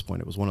 years at this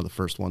point. It was one of the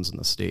first ones in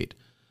the state.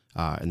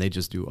 And they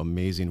just do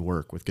amazing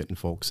work with getting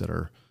folks that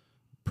are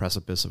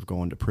precipice of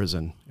going to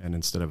prison, and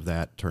instead of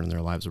that, turning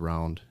their lives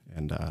around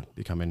and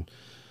becoming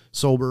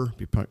sober,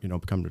 become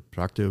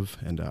productive.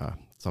 And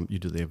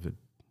they have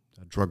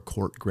a drug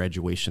court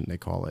graduation, they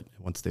call it,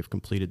 once they've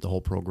completed the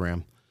whole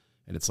program.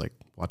 And it's like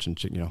watching,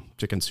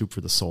 chicken soup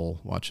for the soul,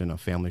 watching a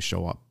family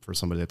show up for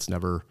somebody that's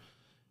never,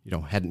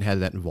 hadn't had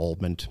that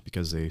involvement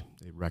because they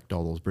wrecked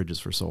all those bridges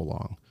for so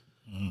long.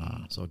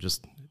 So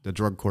just the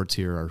drug courts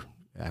here are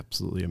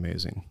absolutely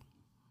amazing.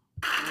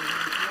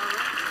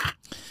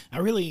 I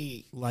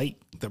really like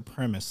the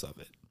premise of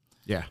it.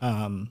 Yeah.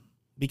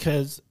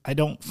 Because I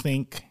don't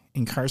think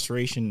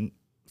incarceration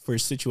for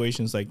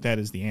situations like that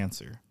is the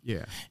answer.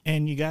 Yeah.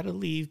 And you got to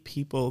leave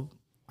people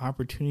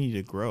opportunity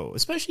to grow,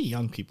 especially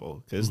young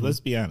people, because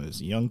let's be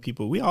honest, young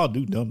people, we all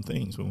do dumb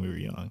things when we were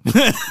young.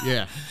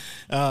 Yeah.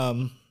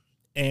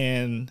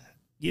 And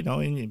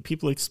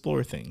people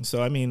explore things.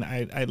 So I mean,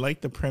 I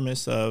like the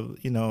premise of,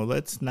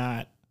 let's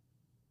not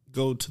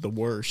go to the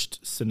worst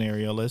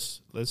scenario.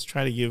 Let's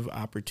try to give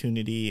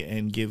opportunity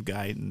and give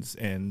guidance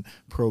and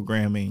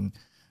programming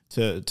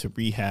to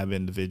rehab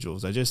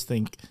individuals. I just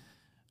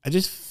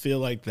feel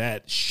like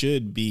that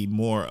should be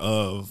more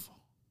of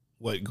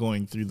what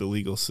going through the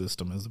legal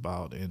system is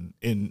about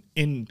in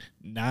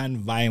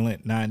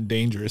non-violent,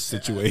 non-dangerous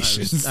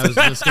situations. I was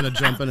just going to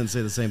jump in and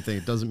say the same thing.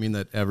 It doesn't mean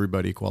that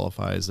everybody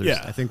qualifies.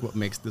 I think what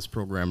makes this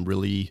program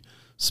really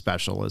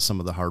special is some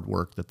of the hard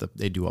work that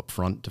they do up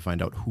front to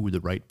find out who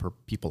the right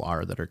people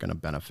are that are going to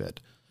benefit.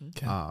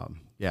 Okay.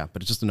 But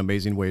it's just an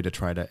amazing way to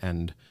try to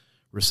end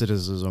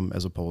recidivism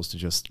as opposed to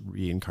just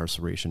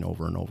re-incarceration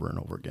over and over and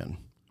over again.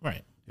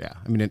 Right. Yeah.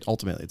 I mean,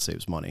 ultimately it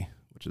saves money,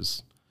 which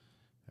is,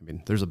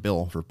 there's a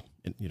bill for,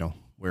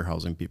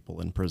 warehousing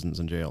people in prisons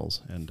and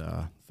jails, and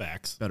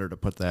facts. Better to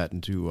put that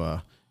into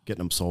getting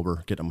them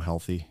sober, getting them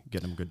healthy,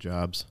 getting them good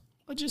jobs.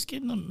 Well, just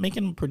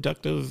making them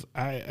productive.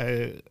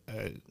 I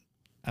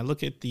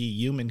look at the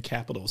human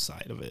capital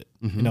side of it.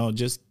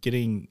 Just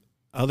getting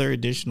other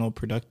additional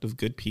productive,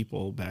 good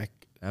people back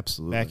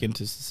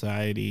into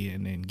society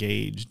and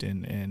engaged,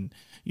 and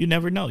you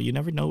never know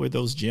where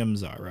those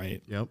gems are,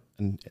 right? Yep.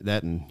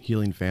 And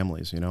healing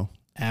families,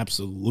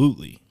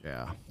 Absolutely.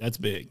 Yeah. That's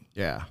big.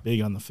 Yeah.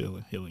 Big on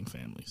the healing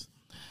families.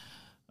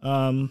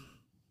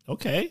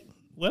 Okay.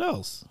 What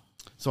else?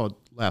 So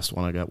last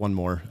one, I got one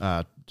more,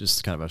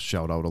 just kind of a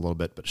shout out a little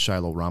bit, but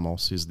Shiloh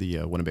Ramos, he's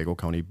the Winnebago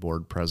County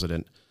Board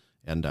President,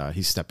 and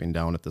he's stepping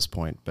down at this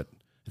point. But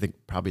I think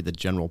probably the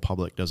general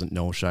public doesn't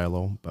know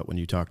Shiloh, but when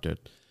you talk to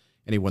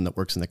anyone that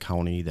works in the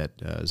county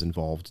that is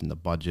involved in the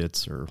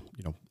budgets or,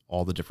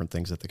 all the different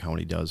things that the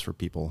county does for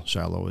people.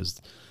 Shiloh is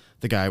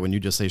the guy. When you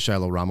just say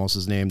Shiloh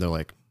Ramos's name, they're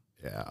like,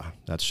 yeah,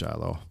 that's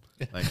Shiloh.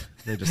 Like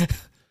they just,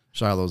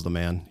 Shiloh's the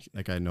man.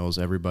 That guy knows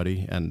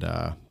everybody and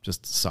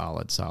just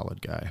solid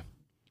guy.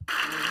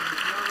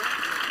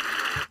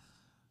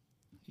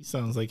 He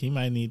sounds like he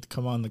might need to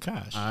come on the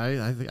Kosh.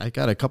 I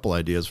got a couple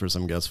ideas for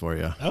some guests for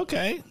you.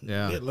 Okay.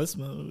 Yeah.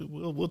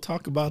 We'll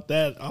talk about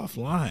that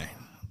offline.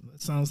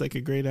 That sounds like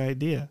a great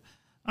idea.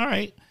 All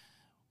right.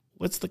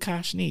 What's the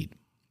Kosh need?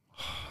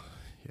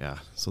 Yeah.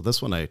 So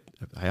this one, I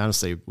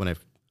honestly, when I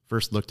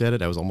first looked at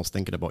it, I was almost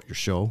thinking about your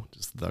show,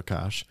 just the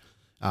Kosh.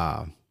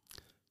 And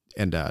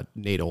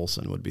Nate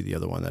Olson would be the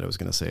other one that I was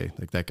going to say.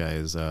 Like that guy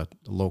is a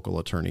local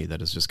attorney that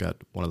has just got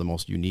one of the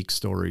most unique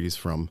stories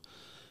from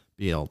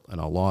being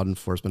a law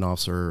enforcement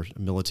officer,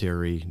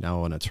 military,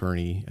 now an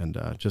attorney, and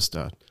just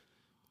a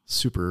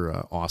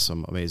super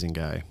awesome, amazing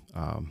guy.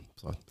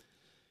 So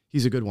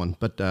he's a good one.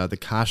 But the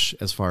Kosh,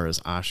 as far as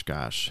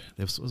Oshkosh,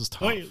 this was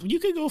tough. Oh, you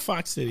could go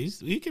Fox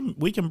Cities. We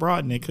can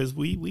broaden it because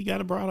we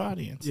got a broad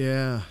audience.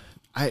 Yeah.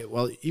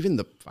 Even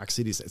the Fox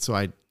Cities. So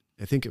I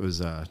think it was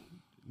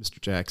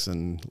Mr.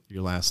 Jackson,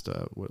 your last,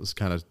 was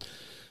kind of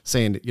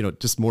saying,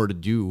 just more to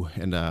do.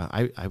 And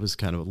I was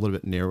kind of a little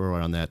bit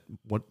narrower on that.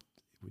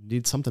 We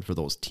need something for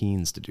those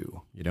teens to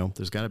do.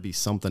 There's got to be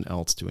something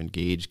else to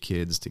engage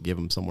kids, to give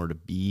them somewhere to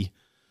be.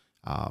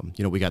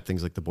 We got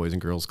things like the Boys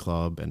and Girls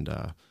Club and,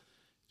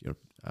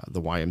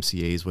 the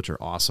YMCAs, which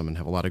are awesome and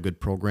have a lot of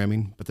good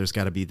programming, but there's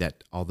got to be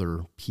that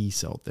other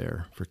piece out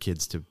there for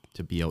kids to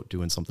be out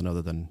doing something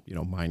other than,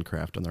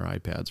 Minecraft on their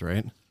iPads,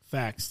 right?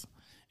 Facts.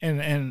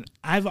 And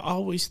I've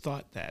always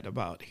thought that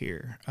about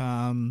here,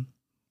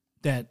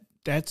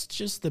 that's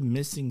just the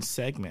missing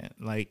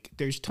segment. Like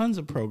there's tons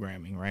of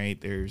programming, right?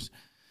 There's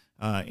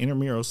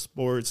intramural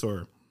sports,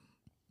 or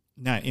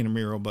not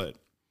intramural, but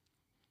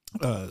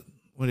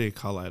what do you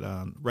call it?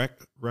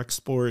 Rec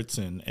sports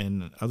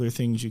and other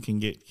things you can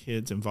get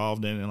kids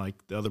involved in. And like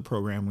the other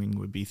programming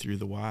would be through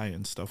the Y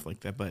and stuff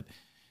like that. But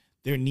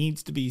there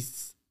needs to be,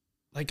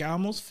 like, I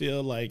almost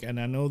feel like, and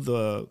I know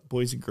the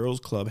Boys and Girls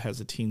Club has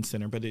a teen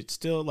center, but it's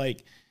still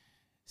like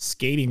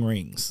skating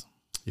rings.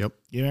 Yep.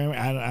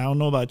 I don't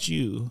know about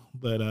you,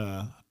 but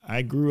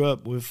I grew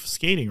up with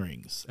skating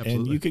rings.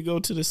 Absolutely. And you could go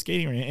to the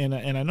skating ring.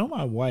 And I know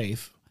my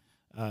wife,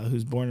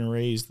 who's born and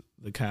raised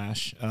the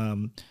Kosh,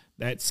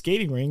 that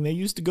skating ring, they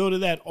used to go to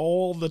that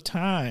all the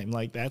time.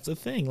 Like, that's a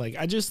thing. Like,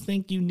 I just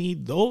think you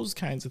need those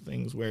kinds of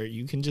things where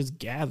you can just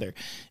gather.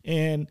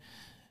 And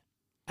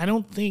I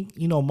don't think,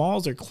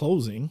 malls are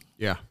closing.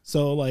 Yeah.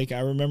 So, like, I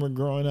remember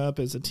growing up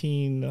as a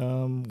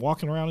teen,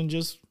 walking around and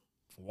just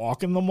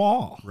walking the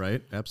mall.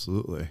 Right.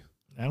 Absolutely.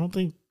 I don't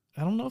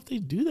know if they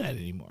do that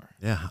anymore.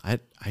 Yeah.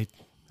 I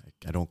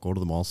don't go to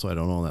the mall, so I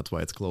don't know. That's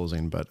why it's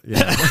closing, but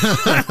yeah.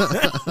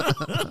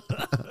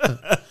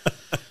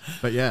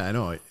 But yeah, I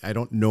know. I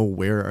don't know,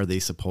 where are they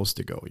supposed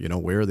to go?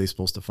 Where are they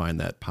supposed to find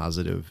that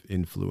positive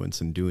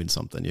influence in doing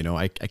something?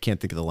 I can't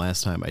think of the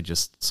last time I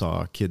just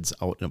saw kids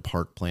out in a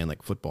park playing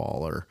like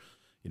football or,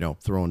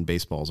 throwing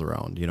baseballs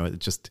around.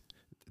 It's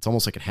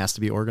almost like it has to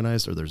be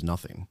organized or there's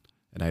nothing.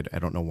 And I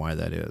don't know why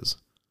that is.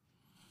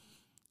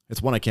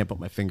 It's one I can't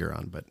put my finger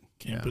on, but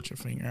can't put your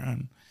finger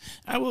on.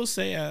 I will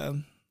say,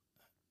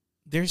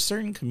 there's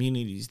certain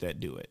communities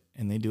that do it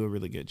and they do a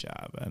really good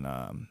job.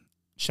 And,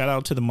 shout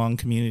out to the Hmong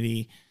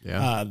community.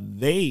 Yeah.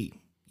 They,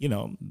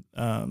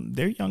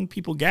 their young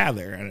people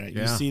gather.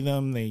 You see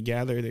them, they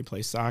gather, they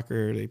play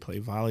soccer, they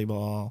play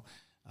volleyball.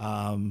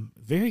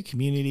 Very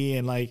community.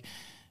 And like,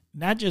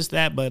 not just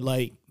that, but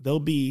like there'll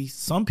be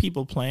some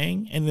people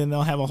playing and then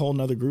they'll have a whole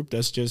nother group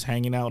that's just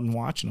hanging out and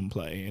watching them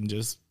play and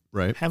just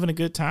having a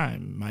good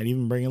time. Might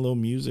even bring a little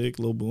music,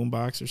 a little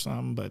boombox or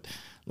something, but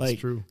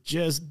like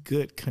just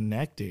good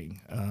connecting.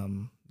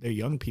 They're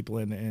young people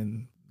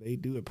and they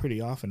do it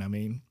pretty often. I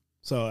mean,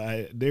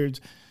 so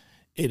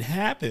it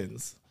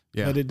happens,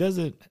 but it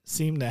doesn't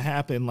seem to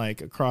happen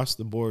like across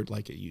the board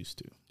like it used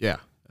to. Yeah.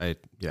 I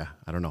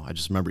don't know. I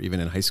just remember even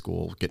in high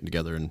school getting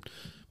together and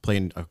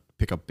playing a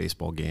pickup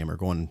baseball game or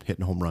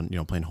hitting home run,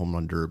 playing home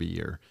run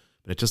derby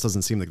but it just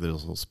doesn't seem like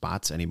there's those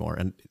spots anymore.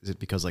 And is it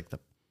because like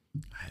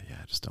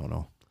I just don't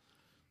know.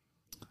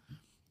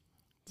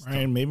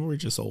 Ryan, maybe we're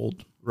just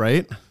old.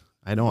 Right?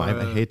 I know.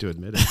 I hate to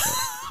admit it.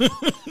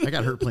 I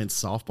got hurt playing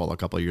softball a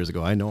couple of years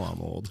ago. I know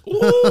I'm old.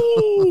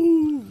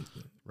 Ooh.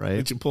 Right?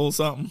 Did you pull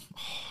something?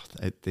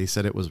 They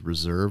said it was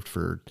reserved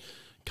for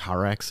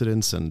car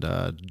accidents and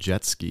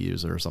jet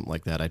skis or something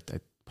like that. I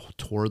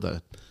tore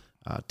the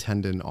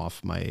tendon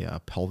off my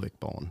pelvic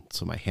bone,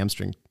 so my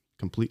hamstring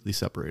completely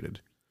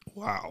separated.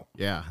 Wow.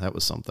 Yeah, that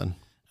was something.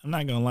 I'm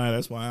not going to lie.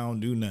 That's why I don't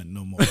do nothing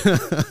no more.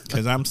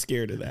 Because I'm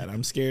scared of that.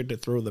 I'm scared to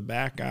throw the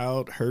back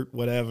out, hurt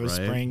whatever,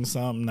 sprain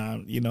something,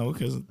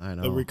 because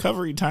the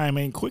recovery time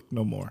ain't quick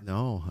no more.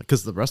 No,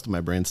 because the rest of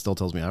my brain still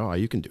tells me, oh,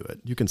 you can do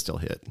it. You can still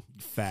hit.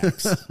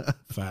 Facts.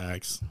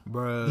 Facts.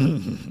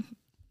 Bruh.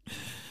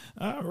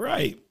 All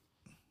right.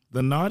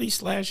 The Naughty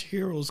 /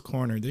 Heroes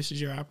Corner. This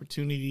is your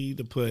opportunity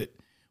to put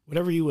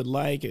whatever you would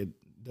like. It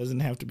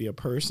doesn't have to be a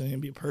person. It can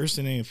be a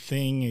person, a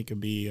thing. It could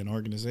be an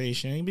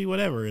organization. It can be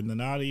whatever. In the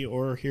Naughty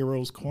or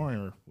Heroes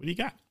Corner, what do you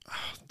got?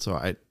 So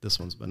this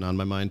one's been on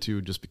my mind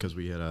too, just because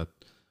we had a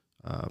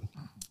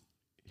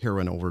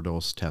heroin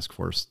overdose task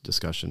force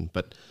discussion.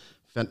 But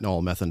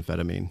fentanyl,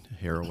 methamphetamine,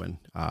 heroin,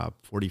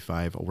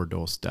 45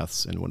 overdose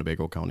deaths in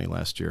Winnebago County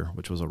last year,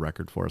 which was a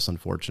record for us,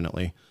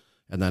 unfortunately.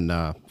 And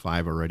then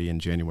 5 already in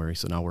January.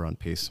 So now we're on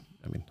pace.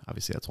 I mean,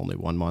 obviously that's only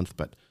 1 month,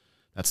 but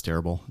that's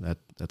terrible.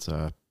 That's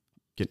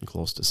getting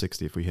close to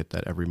 60 if we hit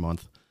that every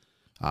month.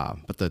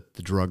 But the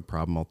drug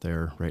problem out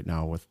there right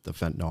now with the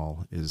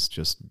fentanyl is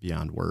just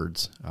beyond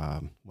words.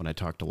 When I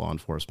talk to law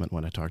enforcement,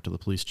 when I talk to the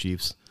police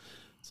chiefs,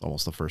 it's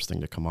almost the first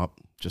thing to come up,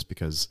 just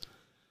because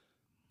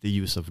the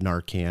use of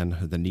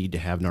Narcan, the need to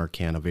have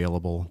Narcan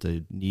available,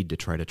 the need to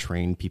try to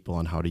train people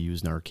on how to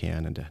use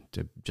Narcan and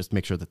to just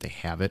make sure that they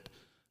have it,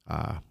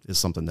 is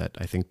something that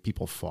I think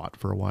people fought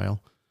for a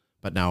while.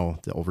 But now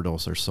the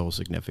overdose are so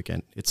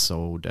significant. It's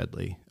so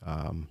deadly.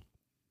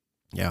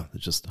 Yeah,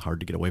 it's just hard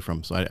to get away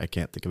from. So I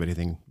can't think of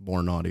anything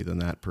more naughty than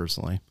that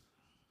personally.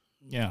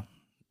 Yeah,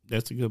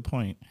 that's a good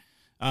point.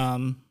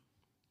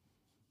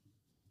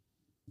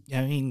 Yeah,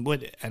 I mean,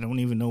 I don't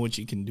even know what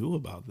you can do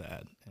about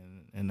that.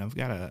 And I've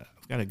got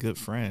a good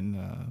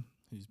friend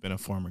who's been a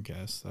former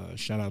guest.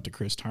 Shout out to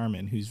Chris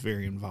Tarman, who's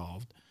very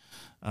involved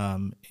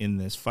in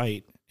this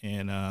fight.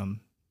 And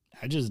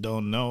I just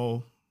don't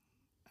know,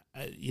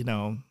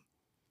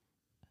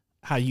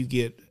 how do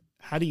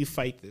you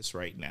fight this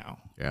right now?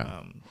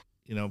 Yeah.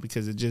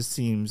 Because it just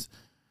seems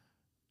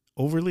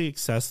overly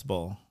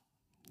accessible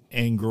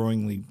and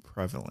growingly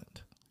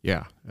prevalent.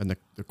 Yeah, and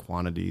the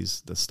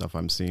quantities, the stuff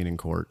I'm seeing in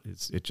court,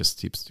 it just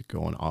keeps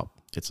going up.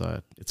 It's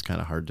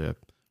kind of hard to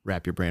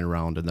wrap your brain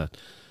around. And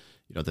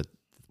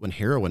when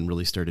heroin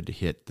really started to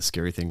hit, the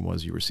scary thing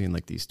was you were seeing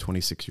like these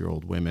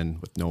 26-year-old women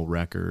with no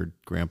record,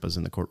 grandpa's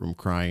in the courtroom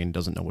crying,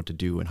 doesn't know what to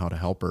do and how to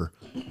help her.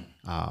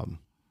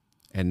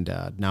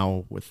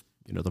 Now with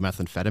the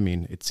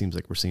methamphetamine, it seems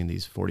like we're seeing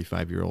these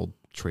 45-year-old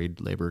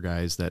trade labor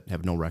guys that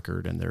have no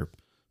record and they're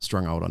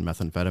strung out on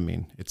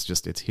methamphetamine.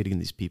 It's hitting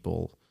these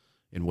people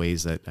in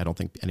ways that I don't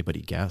think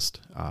anybody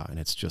guessed. And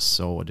it's just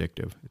so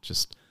addictive. It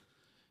just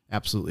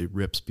absolutely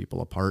rips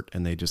people apart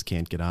and they just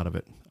can't get out of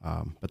it.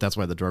 But that's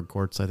why the drug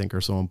courts, I think,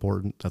 are so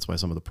important. That's why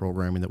some of the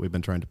programming that we've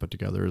been trying to put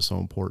together is so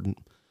important.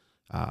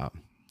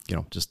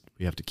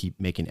 We have to keep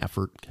making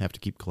effort, have to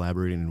keep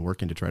collaborating and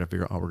working to try to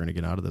figure out how we're going to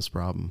get out of this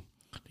problem.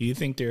 Do you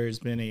think there has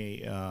been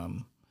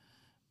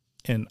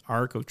an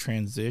arc of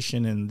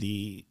transition in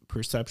the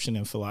perception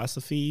and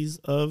philosophies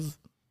of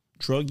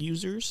drug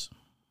users?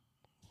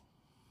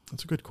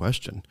 That's a good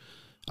question.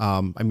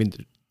 I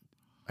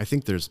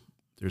think there's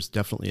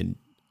definitely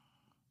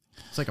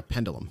it's like a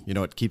pendulum,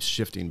 it keeps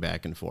shifting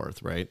back and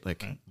forth, right?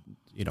 Like,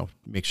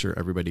 make sure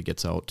everybody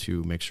gets out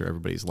to make sure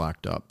everybody's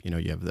locked up. You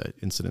have the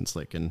incidents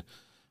like in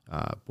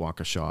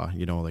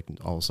Waukesha, like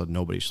all of a sudden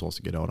nobody's supposed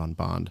to get out on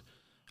bond.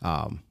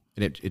 And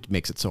it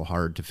makes it so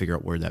hard to figure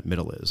out where that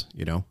middle is,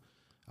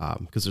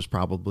 because there's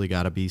probably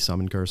got to be some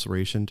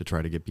incarceration to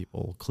try to get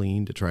people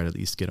clean, to try to at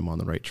least get them on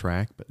the right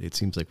track. But it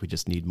seems like we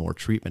just need more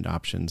treatment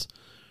options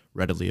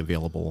readily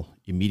available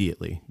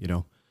immediately.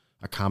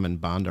 A common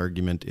bond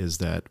argument is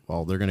that,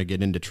 well, they're going to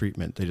get into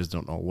treatment. They just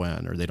don't know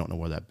when, or they don't know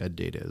where that bed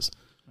date is.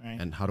 Right.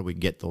 And how do we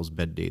get those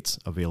bed dates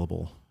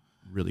available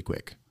really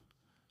quick?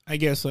 I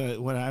guess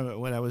what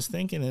I was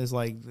thinking is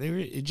like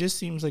it just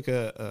seems like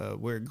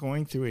we're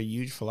going through a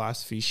huge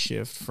philosophy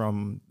shift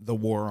from the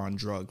war on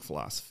drug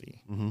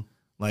philosophy. Mm-hmm.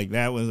 Like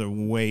that was a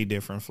way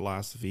different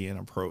philosophy and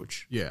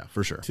approach. Yeah,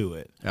 for sure. To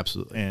it.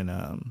 Absolutely. And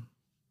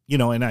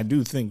and I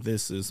do think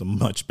this is a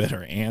much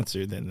better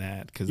answer than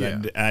that because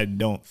I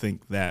don't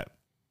think that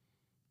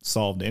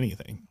solved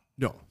anything.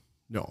 No,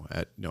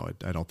 I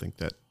don't think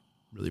that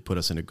really put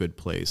us in a good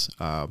place.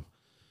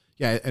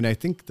 Yeah, and I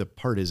think the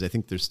part is, I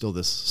think there's still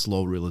this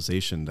slow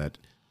realization that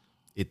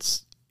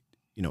it's,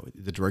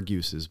 the drug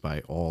use is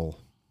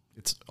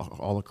it's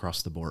all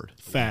across the board.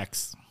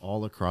 Facts.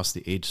 All across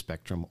the age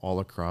spectrum,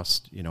 all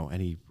across,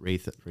 any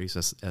race,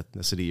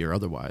 ethnicity, or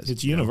otherwise.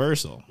 It's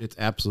universal. It's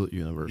absolute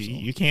universal.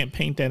 You can't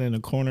paint that in a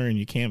corner and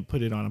you can't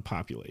put it on a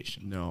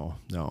population. No.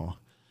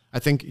 I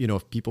think,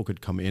 if people could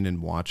come in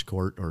and watch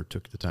court or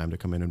took the time to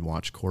come in and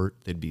watch court,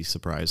 they'd be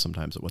surprised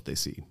sometimes at what they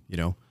see,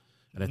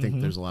 And I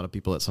think there's a lot of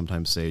people that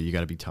sometimes say you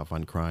got to be tough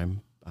on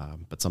crime,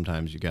 but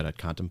sometimes you got to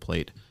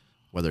contemplate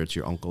whether it's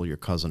your uncle, your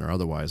cousin, or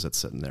otherwise that's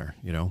sitting there,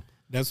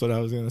 That's what I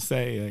was going to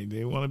say. Like,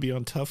 they want to be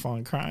on tough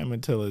on crime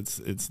until it's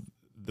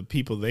the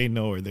people they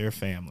know or their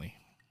family.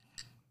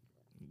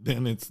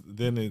 Then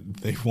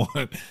they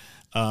want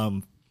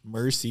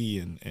mercy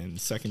and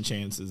second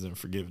chances and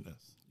forgiveness.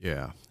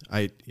 Yeah,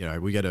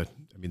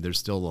 there's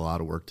still a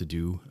lot of work to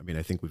do.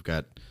 I think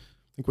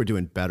we're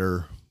doing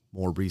better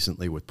more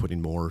recently with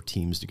putting more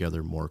teams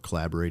together, more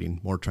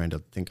collaborating, more trying to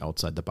think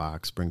outside the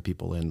box, bring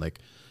people in like,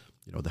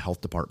 the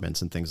health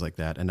departments and things like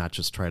that, and not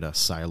just try to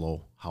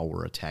silo how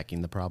we're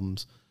attacking the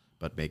problems,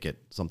 but make it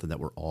something that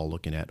we're all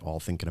looking at, all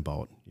thinking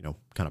about,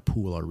 kind of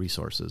pool our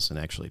resources and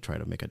actually try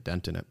to make a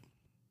dent in it.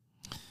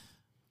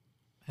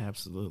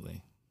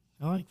 Absolutely.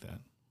 I like that.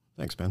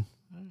 Thanks, man.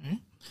 All right.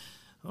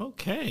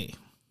 Okay.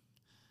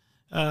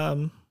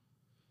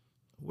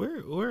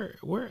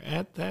 We're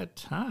at that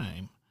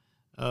time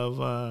of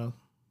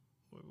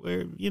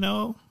where,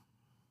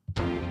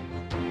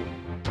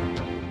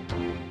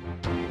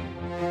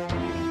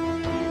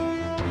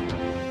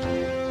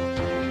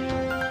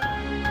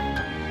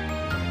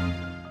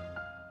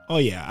 oh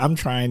yeah, I'm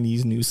trying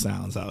these new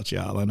sounds out,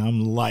 y'all, and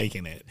I'm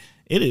liking it.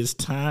 It is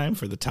time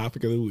for the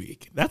topic of the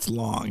week. That's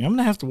long. I'm going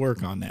to have to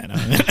work on that.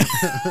 I'm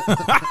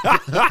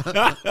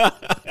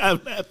going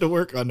to have to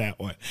work on that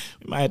one.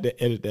 We might have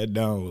to edit that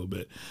down a little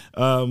bit.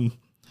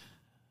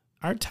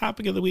 Our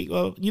topic of the week,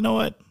 well, you know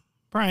what?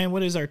 Bryan,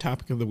 what is our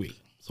topic of the week?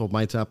 So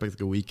my topic of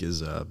the week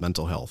is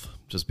mental health,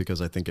 just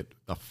because I think it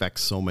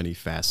affects so many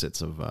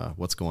facets of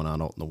what's going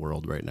on out in the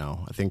world right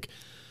now. I think,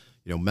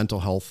 mental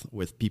health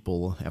with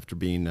people after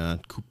being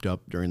cooped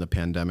up during the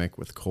pandemic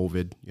with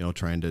COVID,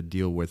 trying to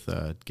deal with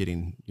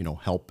getting,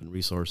 help and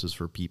resources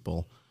for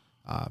people,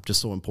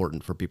 just so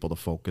important for people to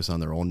focus on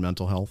their own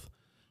mental health.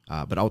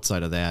 But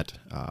outside of that,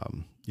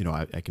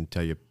 I can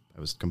tell you,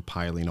 I was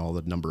compiling all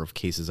the number of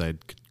cases I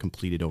had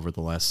completed over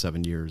the last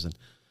 7 years, and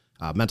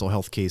mental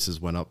health cases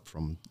went up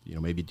from,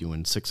 maybe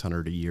doing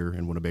 600 a year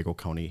in Winnebago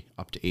County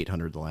up to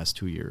 800 the last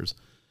 2 years.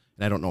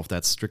 And I don't know if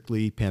that's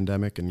strictly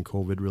pandemic and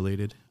COVID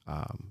related,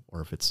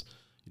 or if it's,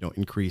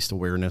 increased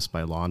awareness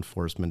by law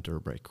enforcement or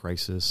by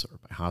crisis or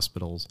by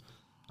hospitals.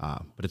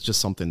 But it's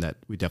just something that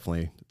we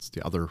definitely, it's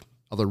the other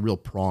real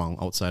prong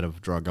outside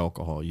of drug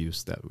alcohol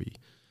use that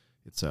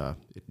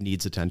it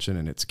needs attention,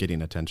 and it's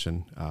getting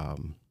attention.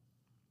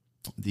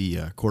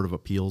 The Court of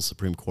Appeals,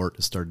 Supreme Court,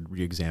 has started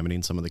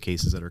re-examining some of the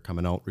cases that are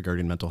coming out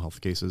regarding mental health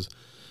cases,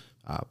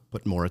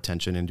 put more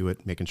attention into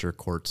it, making sure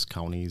courts,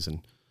 counties,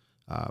 and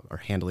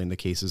are handling the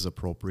cases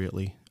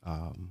appropriately.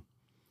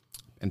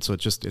 And so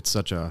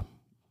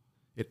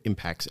it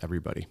impacts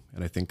everybody.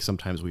 And I think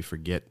sometimes we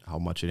forget how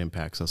much it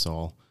impacts us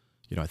all.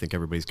 I think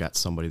everybody's got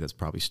somebody that's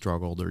probably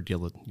struggled or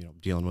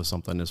dealing with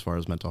something as far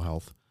as mental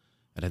health.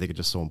 And I think it's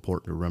just so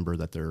important to remember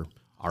that there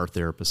are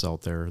therapists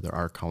out there, there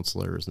are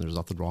counselors, and there's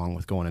nothing wrong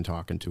with going and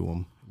talking to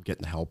them,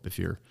 getting help if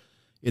you're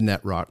in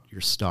that rut,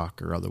 you're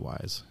stuck or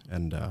otherwise.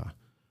 And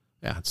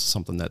it's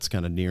something that's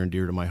kind of near and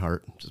dear to my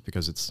heart, just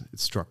because it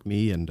struck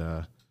me, and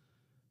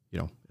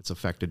it's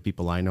affected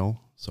people I know.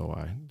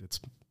 So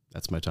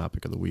that's my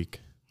topic of the week.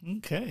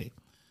 Okay.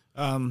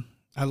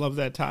 I love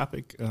that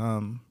topic.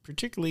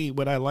 Particularly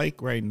what I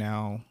like right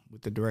now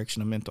with the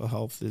direction of mental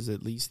health is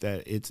at least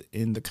that it's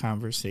in the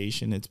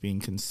conversation. It's being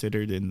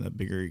considered in the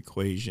bigger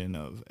equation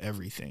of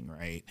everything,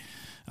 right?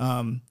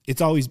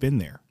 It's always been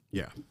there.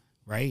 Yeah.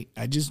 Right?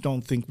 I just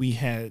don't think we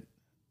had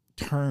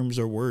terms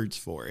or words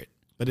for it,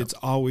 but it's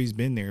always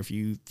been there. If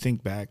you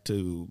think back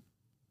to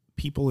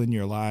people in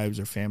your lives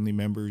or family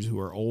members who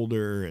are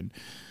older, and,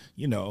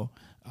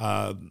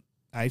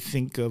 I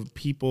think of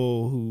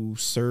people who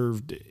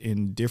served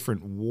in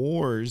different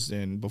wars,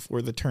 and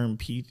before the term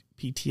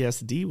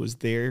PTSD was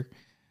there,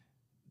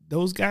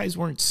 those guys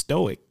weren't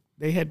stoic.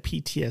 They had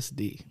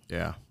PTSD.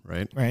 Yeah,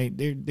 right. Right?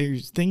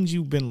 There's things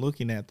you've been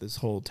looking at this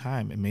whole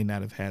time and may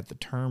not have had the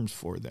terms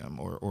for them,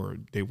 or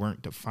they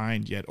weren't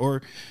defined yet,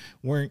 or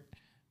weren't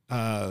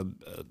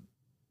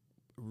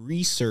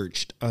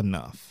researched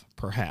enough,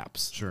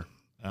 perhaps. Sure.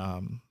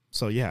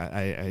 So, yeah,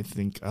 I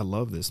think I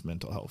love this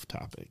mental health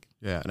topic.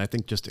 Yeah, and I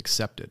think just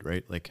accepted,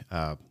 right? Like,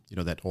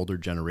 that older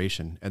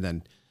generation. And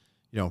then,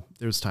 there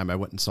was time I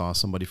went and saw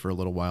somebody for a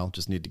little while,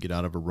 just need to get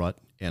out of a rut.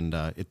 And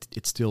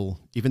it still,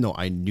 even though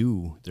I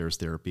knew there's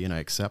therapy and I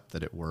accept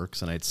that it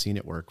works, and I'd seen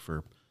it work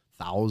for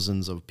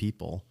thousands of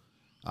people,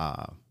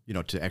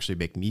 to actually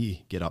make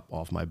me get up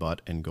off my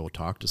butt and go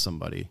talk to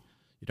somebody,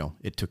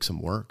 it took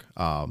some work.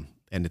 And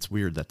it's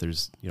weird that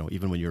there's,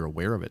 even when you're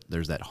aware of it,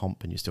 there's that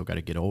hump and you still got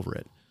to get over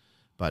it.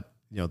 But,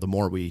 the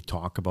more we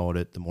talk about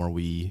it, the more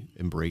we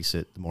embrace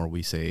it, the more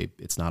we say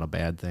it's not a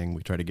bad thing.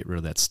 We try to get rid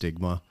of that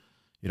stigma.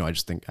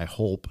 I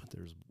hope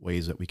there's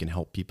ways that we can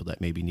help people that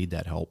maybe need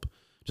that help,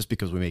 just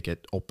because we make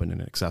it open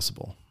and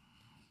accessible.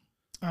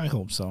 I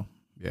hope so.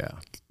 Yeah.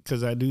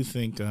 Because I do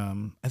think,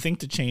 I think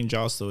the change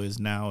also is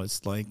now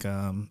it's like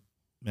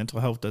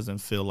mental health doesn't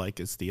feel like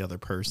it's the other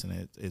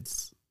person.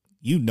 It's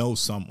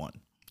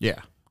someone. Yeah.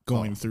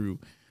 Going through,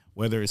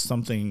 whether it's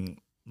something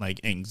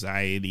like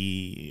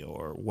anxiety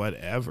or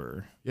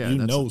whatever,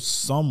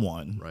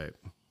 someone right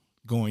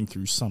going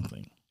through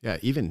something. Yeah.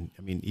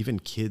 Even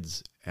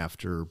kids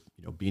after,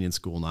 being in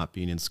school, not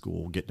being in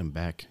school, getting them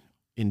back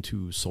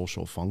into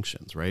social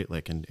functions, right?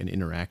 Like, and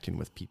interacting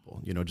with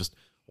people, just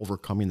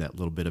overcoming that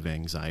little bit of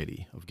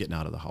anxiety of getting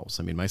out of the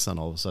house. I mean, my son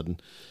all of a sudden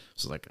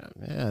was like,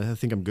 I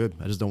think I'm good.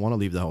 I just don't want to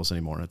leave the house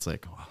anymore. And it's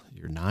like, well,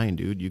 you're 9,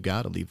 dude. You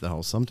got to leave the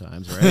house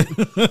sometimes, right?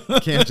 You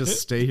can't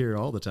just stay here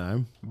all the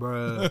time.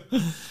 Bruh.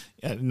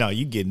 Yeah, no,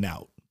 you getting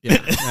out.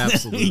 Yeah,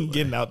 absolutely. You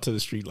getting out till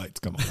the street lights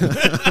come on.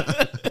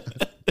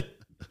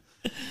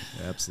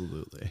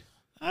 Absolutely.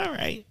 All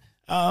right.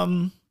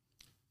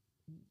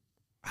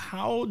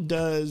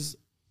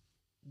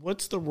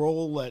 What's the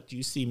role that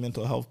you see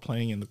mental health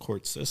playing in the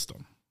court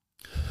system?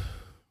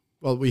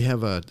 Well,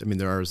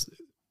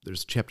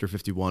 there's Chapter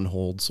 51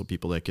 holds, so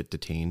people that get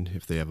detained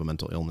if they have a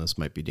mental illness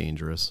might be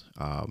dangerous.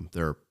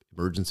 There are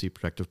emergency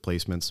protective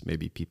placements,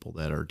 maybe people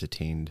that are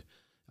detained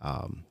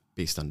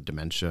based on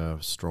dementia,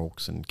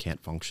 strokes, and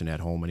can't function at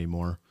home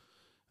anymore.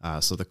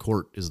 So the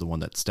court is the one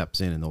that steps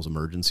in those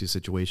emergency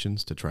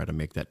situations to try to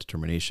make that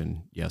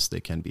determination. Yes, they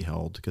can be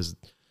held because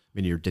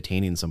you're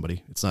detaining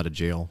somebody. It's not a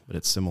jail, but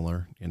it's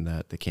similar in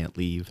that they can't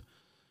leave.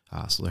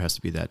 So there has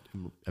to be that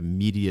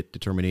immediate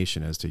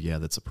determination as to, yeah,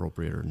 that's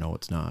appropriate or no,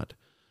 it's not.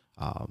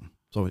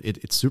 So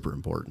it's super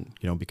important,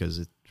 because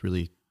it's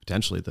really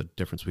potentially the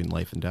difference between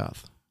life and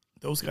death.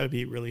 Those got to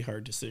be really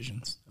hard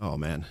decisions. Oh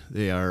man,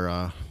 they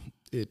are.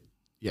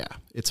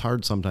 It's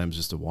hard sometimes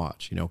just to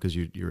watch, because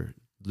you're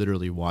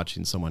literally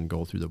watching someone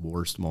go through the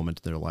worst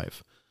moment in their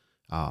life.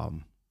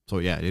 So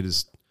yeah, it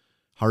is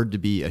hard to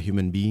be a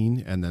human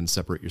being and then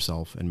separate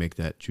yourself and make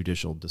that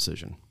judicial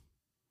decision.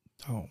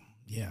 Oh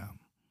yeah.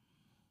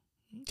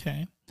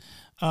 Okay.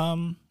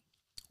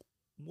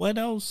 What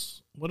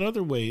else? What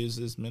other ways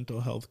is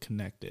mental health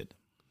connected?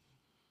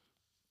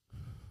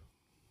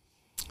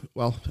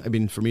 Well,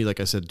 for me, like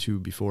I said too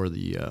before,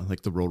 the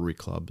Rotary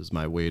Club is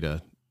my way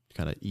to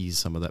kind of ease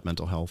some of that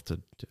mental health,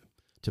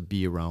 to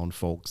be around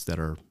folks that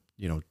are,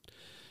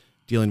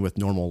 dealing with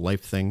normal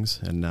life things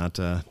and not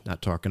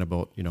talking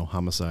about,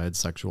 homicides,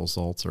 sexual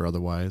assaults, or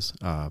otherwise.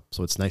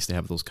 So it's nice to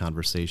have those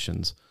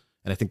conversations.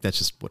 And I think that's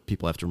just what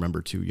people have to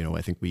remember too.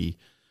 I think we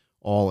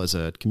all as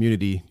a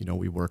community,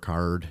 we work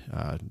hard.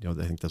 I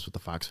think that's what the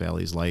Fox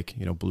Valley is like,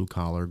 blue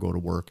collar, go to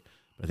work.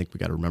 But I think we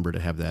got to remember to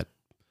have that,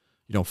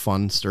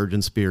 fun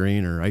sturgeon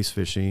spearing or ice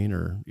fishing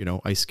or,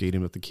 ice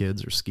skating with the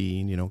kids or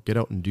skiing, get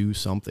out and do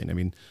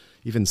something.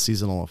 Even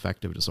seasonal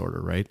affective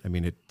disorder, right?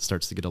 It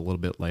starts to get a little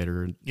bit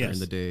lighter during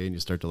the day and you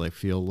start to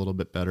feel a little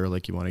bit better,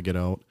 like you want to get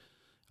out.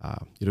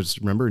 Just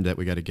remember that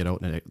we got to get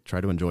out and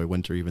try to enjoy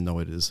winter, even though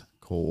it is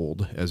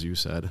cold, as you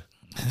said.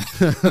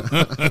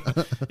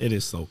 It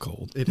is so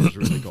cold. It is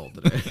really cold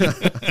today.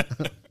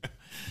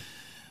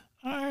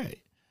 All right.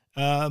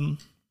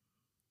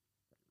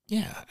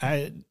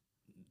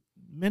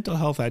 Mental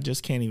health, I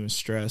just can't even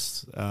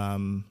stress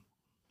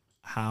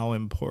how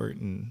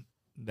important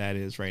that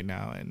is right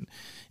now.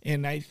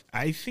 And I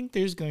think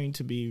there's going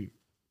to be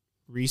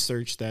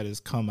research that has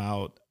come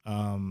out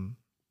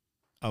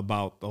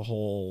about the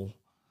whole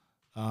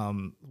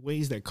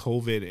ways that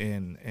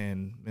COVID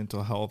and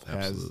mental health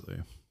Absolutely.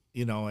 has,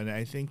 and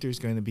I think there's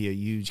going to be a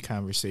huge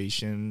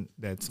conversation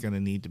that's going to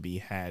need to be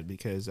had,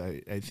 because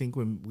I think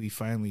when we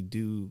finally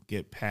do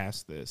get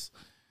past this,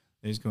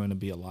 there's going to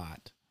be a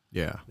lot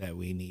that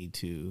we need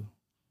to,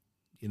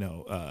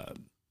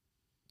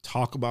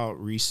 talk about,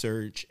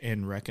 research,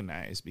 and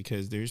recognize,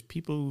 because there's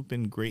people who've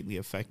been greatly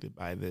affected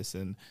by this,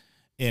 and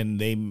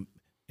the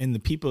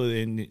people,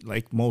 in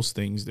like most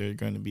things, they're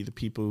going to be the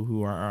people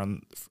who are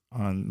on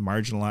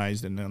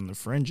marginalized and on the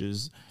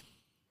fringes,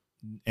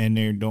 and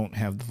they don't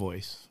have the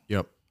voice.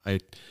 Yep. I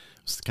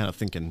was kind of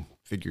thinking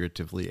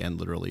figuratively and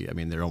literally.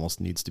 There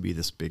almost needs to be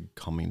this big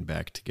coming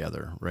back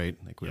together, right?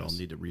 Like we all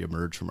need to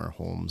reemerge from our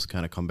homes,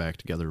 kind of come back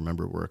together.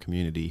 Remember, we're a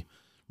community.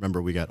 Remember,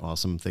 we got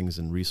awesome things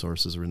and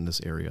resources in this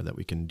area that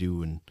we can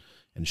do and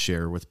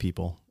share with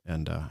people.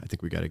 And I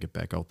think we got to get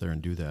back out there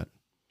and do that.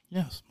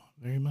 Yes,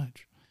 very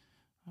much.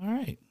 All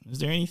right. Is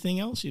there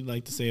anything else you'd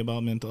like to say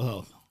about mental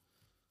health?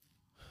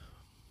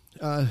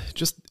 I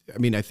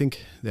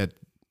think that,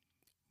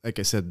 like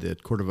I said, the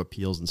Court of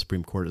Appeals and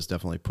Supreme Court has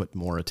definitely put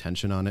more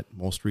attention on it.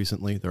 Most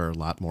recently, there are a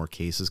lot more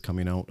cases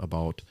coming out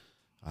about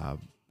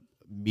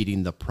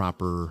meeting the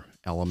proper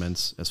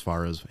elements as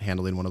far as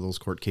handling one of those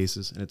court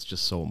cases. And it's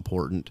just so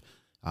important.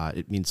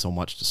 It means so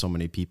much to so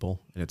many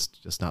people, and it's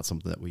just not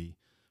something that we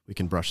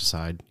can brush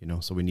aside,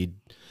 So we need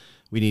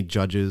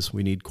judges,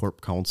 we need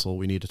corp counsel,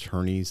 we need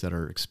attorneys that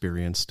are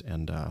experienced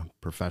and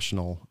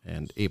professional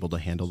and able to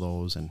handle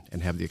those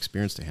and have the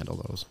experience to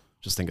handle those.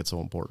 Just think it's so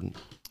important.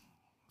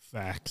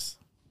 Facts.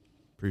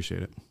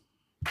 Appreciate it.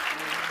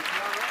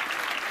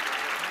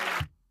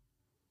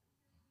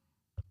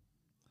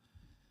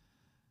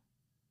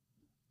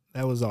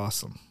 That was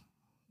awesome.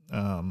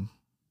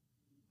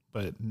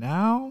 But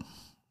now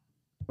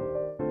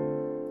we're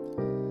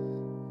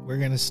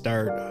going to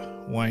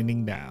start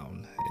winding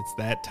down. It's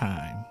that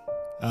time.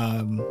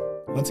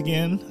 Once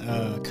again,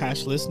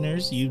 Kosh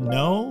listeners,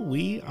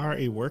 we are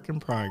a work in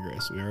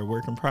progress. We are a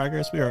work in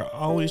progress. We are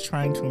always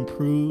trying to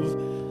improve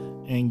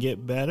and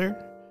get better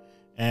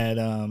at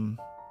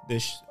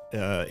this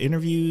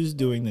interviews,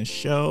 doing this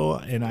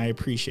show, and I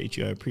appreciate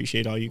you. I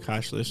appreciate all you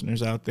Kosh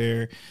listeners out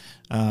there.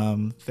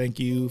 Thank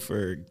you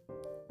for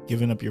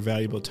giving up your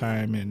valuable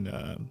time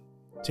and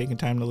taking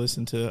time to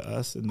listen to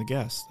us and the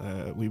guests.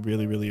 We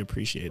really, really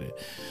appreciate it.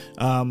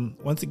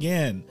 Once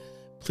again,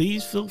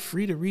 please feel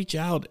free to reach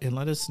out and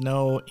let us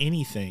know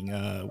anything,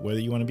 whether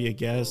you want to be a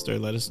guest or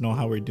let us know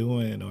how we're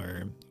doing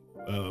or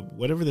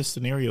whatever the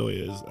scenario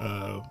is.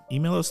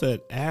 Email us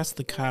at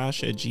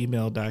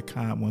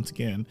askthekosh@gmail.com. Once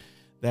again,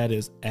 that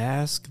is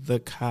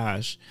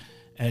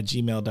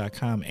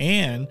askthekosh@gmail.com.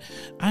 And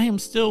I am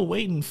still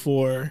waiting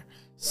for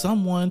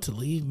someone to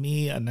leave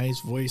me a nice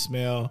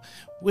voicemail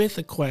with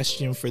a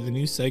question for the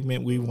new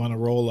segment we want to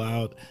roll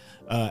out,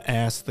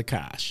 Ask the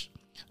Kosh.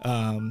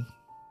 I'm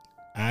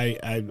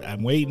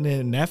waiting,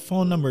 and that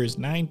phone number is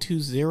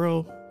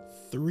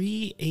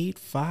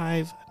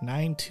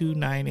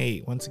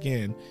 920-385-9298. Once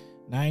again,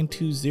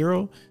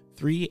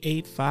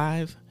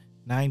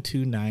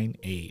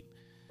 920-385-9298.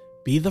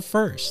 Be the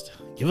first.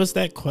 Give us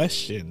that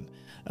question.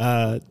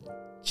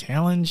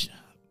 Challenge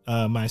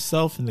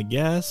myself and the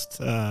guest.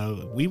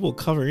 We will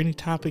cover any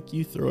topic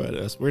you throw at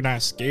us. We're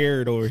not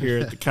scared over here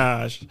at the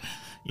Kosh,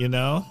 you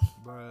know?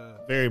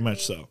 Bruh. Very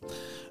much so.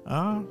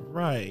 All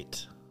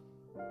right.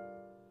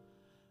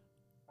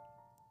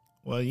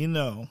 Well, you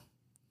know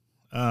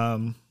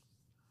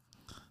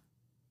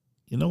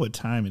what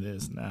time it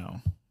is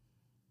now.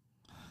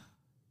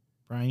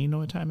 Bryan, you know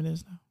what time it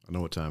is now? I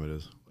know what time it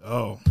is.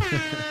 Oh.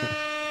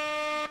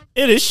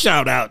 It is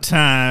shout out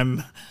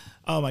time.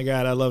 Oh my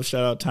God, I love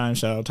shout out time.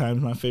 Shout out time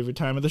is my favorite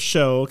time of the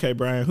show. Okay,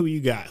 Bryan, who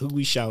you got? Who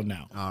we shouting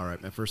out? All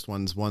right, my first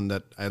one's one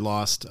that I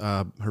lost.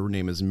 Her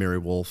name is Mary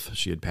Wolf.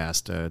 She had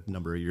passed a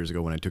number of years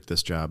ago when I took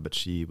this job, but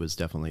she was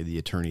definitely the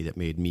attorney that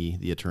made me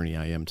the attorney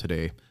I am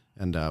today.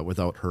 And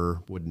without her,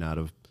 would not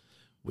have.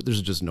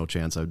 There's just no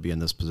chance I would be in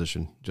this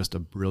position. Just a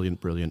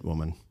brilliant, brilliant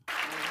woman.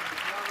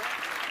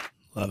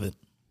 Love it.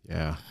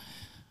 Yeah.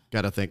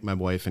 Got to thank my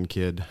wife and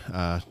kid,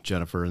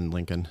 Jennifer and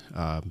Lincoln.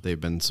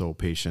 They've been so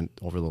patient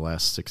over the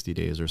last 60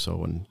 days or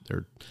so, and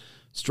they're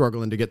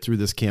struggling to get through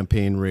this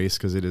campaign race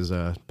because it is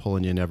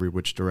pulling you in every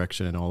which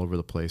direction and all over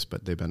the place,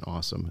 but they've been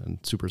awesome and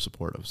super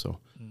supportive. So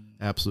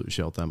absolutely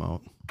shout them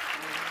out.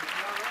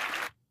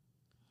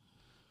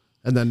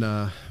 And then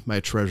my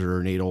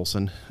treasurer, Nate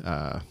Olson,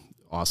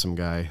 awesome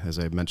guy, as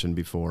I mentioned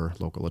before,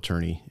 local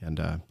attorney. And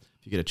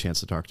if you get a chance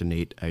to talk to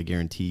Nate, I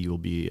guarantee you'll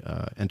be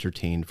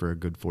entertained for a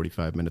good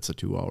 45 minutes to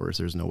 2 hours.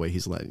 There's no way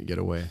he's letting you get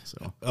away.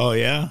 So. Oh,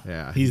 yeah?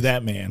 Yeah. He's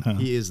that man, huh?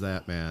 He is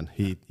that man.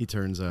 He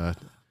turns,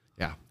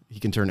 he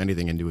can turn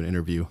anything into an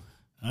interview.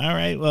 All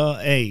right. Well,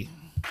 hey,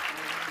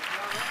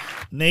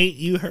 Nate,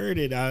 you heard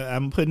it.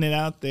 I'm putting it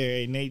out there.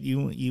 Hey, Nate,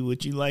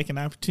 would you like an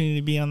opportunity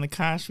to be on the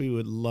Kosh? We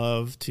would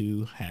love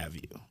to have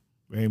you.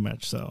 Very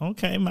much so.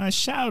 Okay, my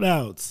shout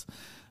outs.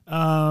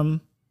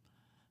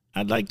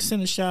 I'd like to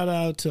send a shout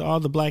out to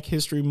all the Black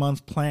History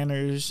Month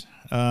planners,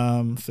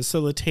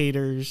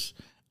 facilitators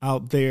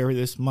out there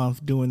this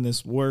month doing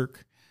this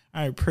work.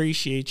 I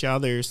appreciate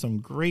y'all. There's some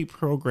great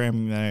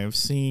programming that I've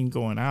seen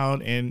going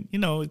out, and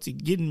it's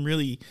getting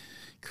really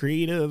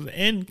creative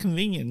and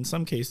convenient in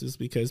some cases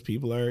because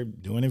people are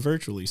doing it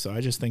virtually. So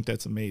I just think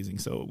that's amazing.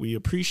 So we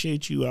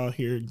appreciate you out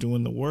here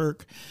doing the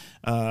work.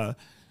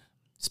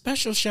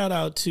 Special shout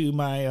out to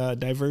my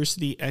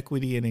diversity,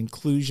 equity, and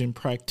inclusion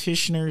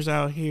practitioners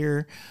out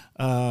here.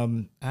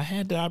 I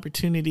had the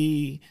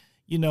opportunity,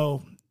 I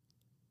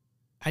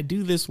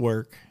do this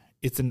work.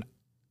 It's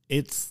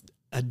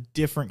a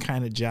different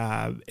kind of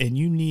job, and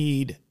you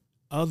need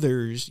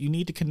others. You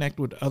need to connect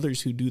with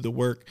others who do the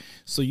work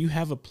so you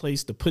have a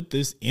place to put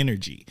this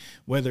energy,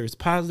 whether it's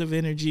positive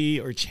energy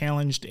or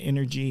challenged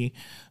energy,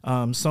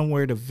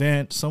 somewhere to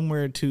vent,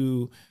 somewhere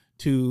to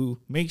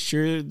make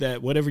sure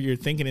that whatever you're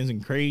thinking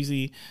isn't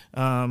crazy.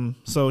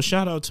 So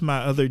shout out to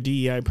my other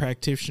DEI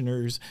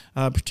practitioners,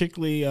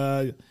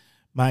 particularly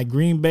my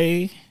Green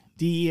Bay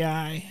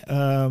DEI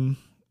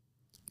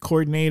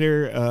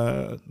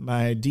coordinator,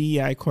 my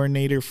DEI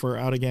coordinator for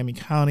Outagamie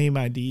County,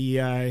 my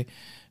DEI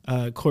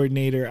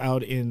coordinator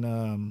out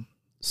in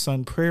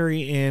Sun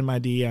Prairie, and my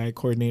DEI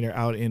coordinator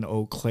out in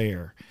Eau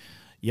Claire.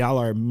 Y'all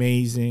are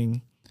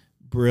amazing,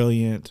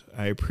 brilliant.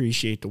 I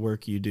appreciate the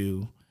work you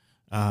do.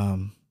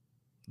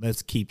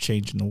 Let's keep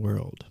changing the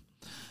world.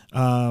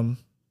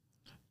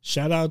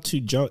 Shout out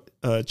to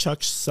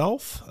Chuck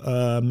Self.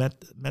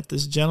 Met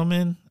this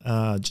gentleman.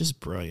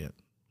 Just brilliant.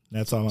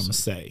 That's all I'm gonna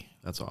say.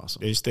 That's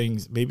awesome.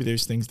 Maybe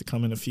there's things to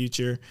come in the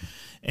future,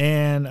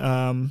 and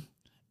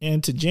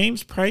to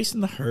James Price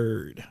and the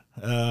Herd.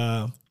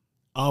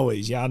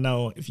 Always, y'all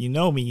know, if you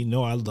know me, you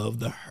know I love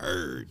the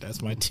Herd.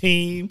 That's my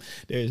team.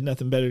 There's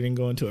nothing better than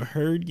going to a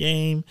Herd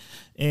game,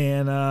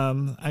 and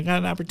I got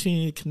an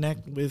opportunity to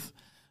connect with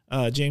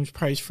James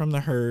Price from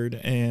the Herd,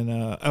 and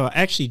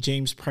actually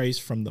James Price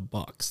from the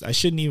Bucks. I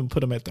shouldn't even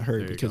put him at the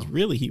Herd because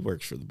really he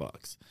works for the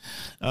Bucks.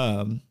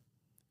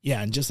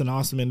 Yeah, and just an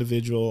awesome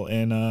individual,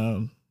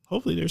 and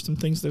hopefully there's some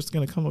things that's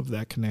going to come of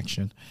that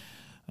connection.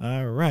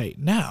 All right,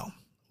 now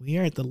we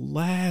are at the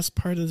last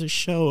part of the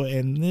show,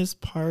 and this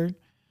part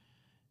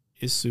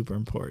is super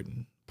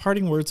important.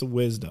 Parting words of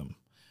wisdom.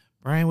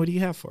 Bryan, what do you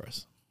have for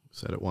us?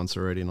 Said it once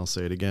already, and I'll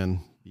say it again.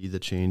 Be the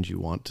change you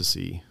want to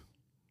see.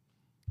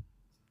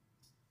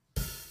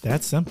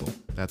 That's simple.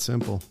 That's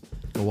simple.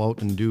 Go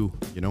out and do.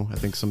 I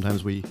think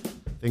sometimes we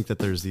think that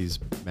there's these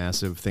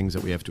massive things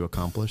that we have to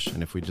accomplish,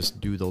 and if we just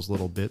do those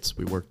little bits,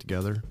 we work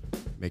together,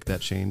 make that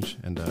change,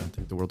 and I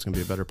think the world's going to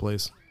be a better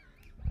place.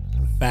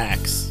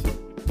 Facts.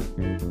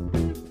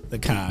 The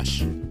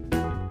Kosh.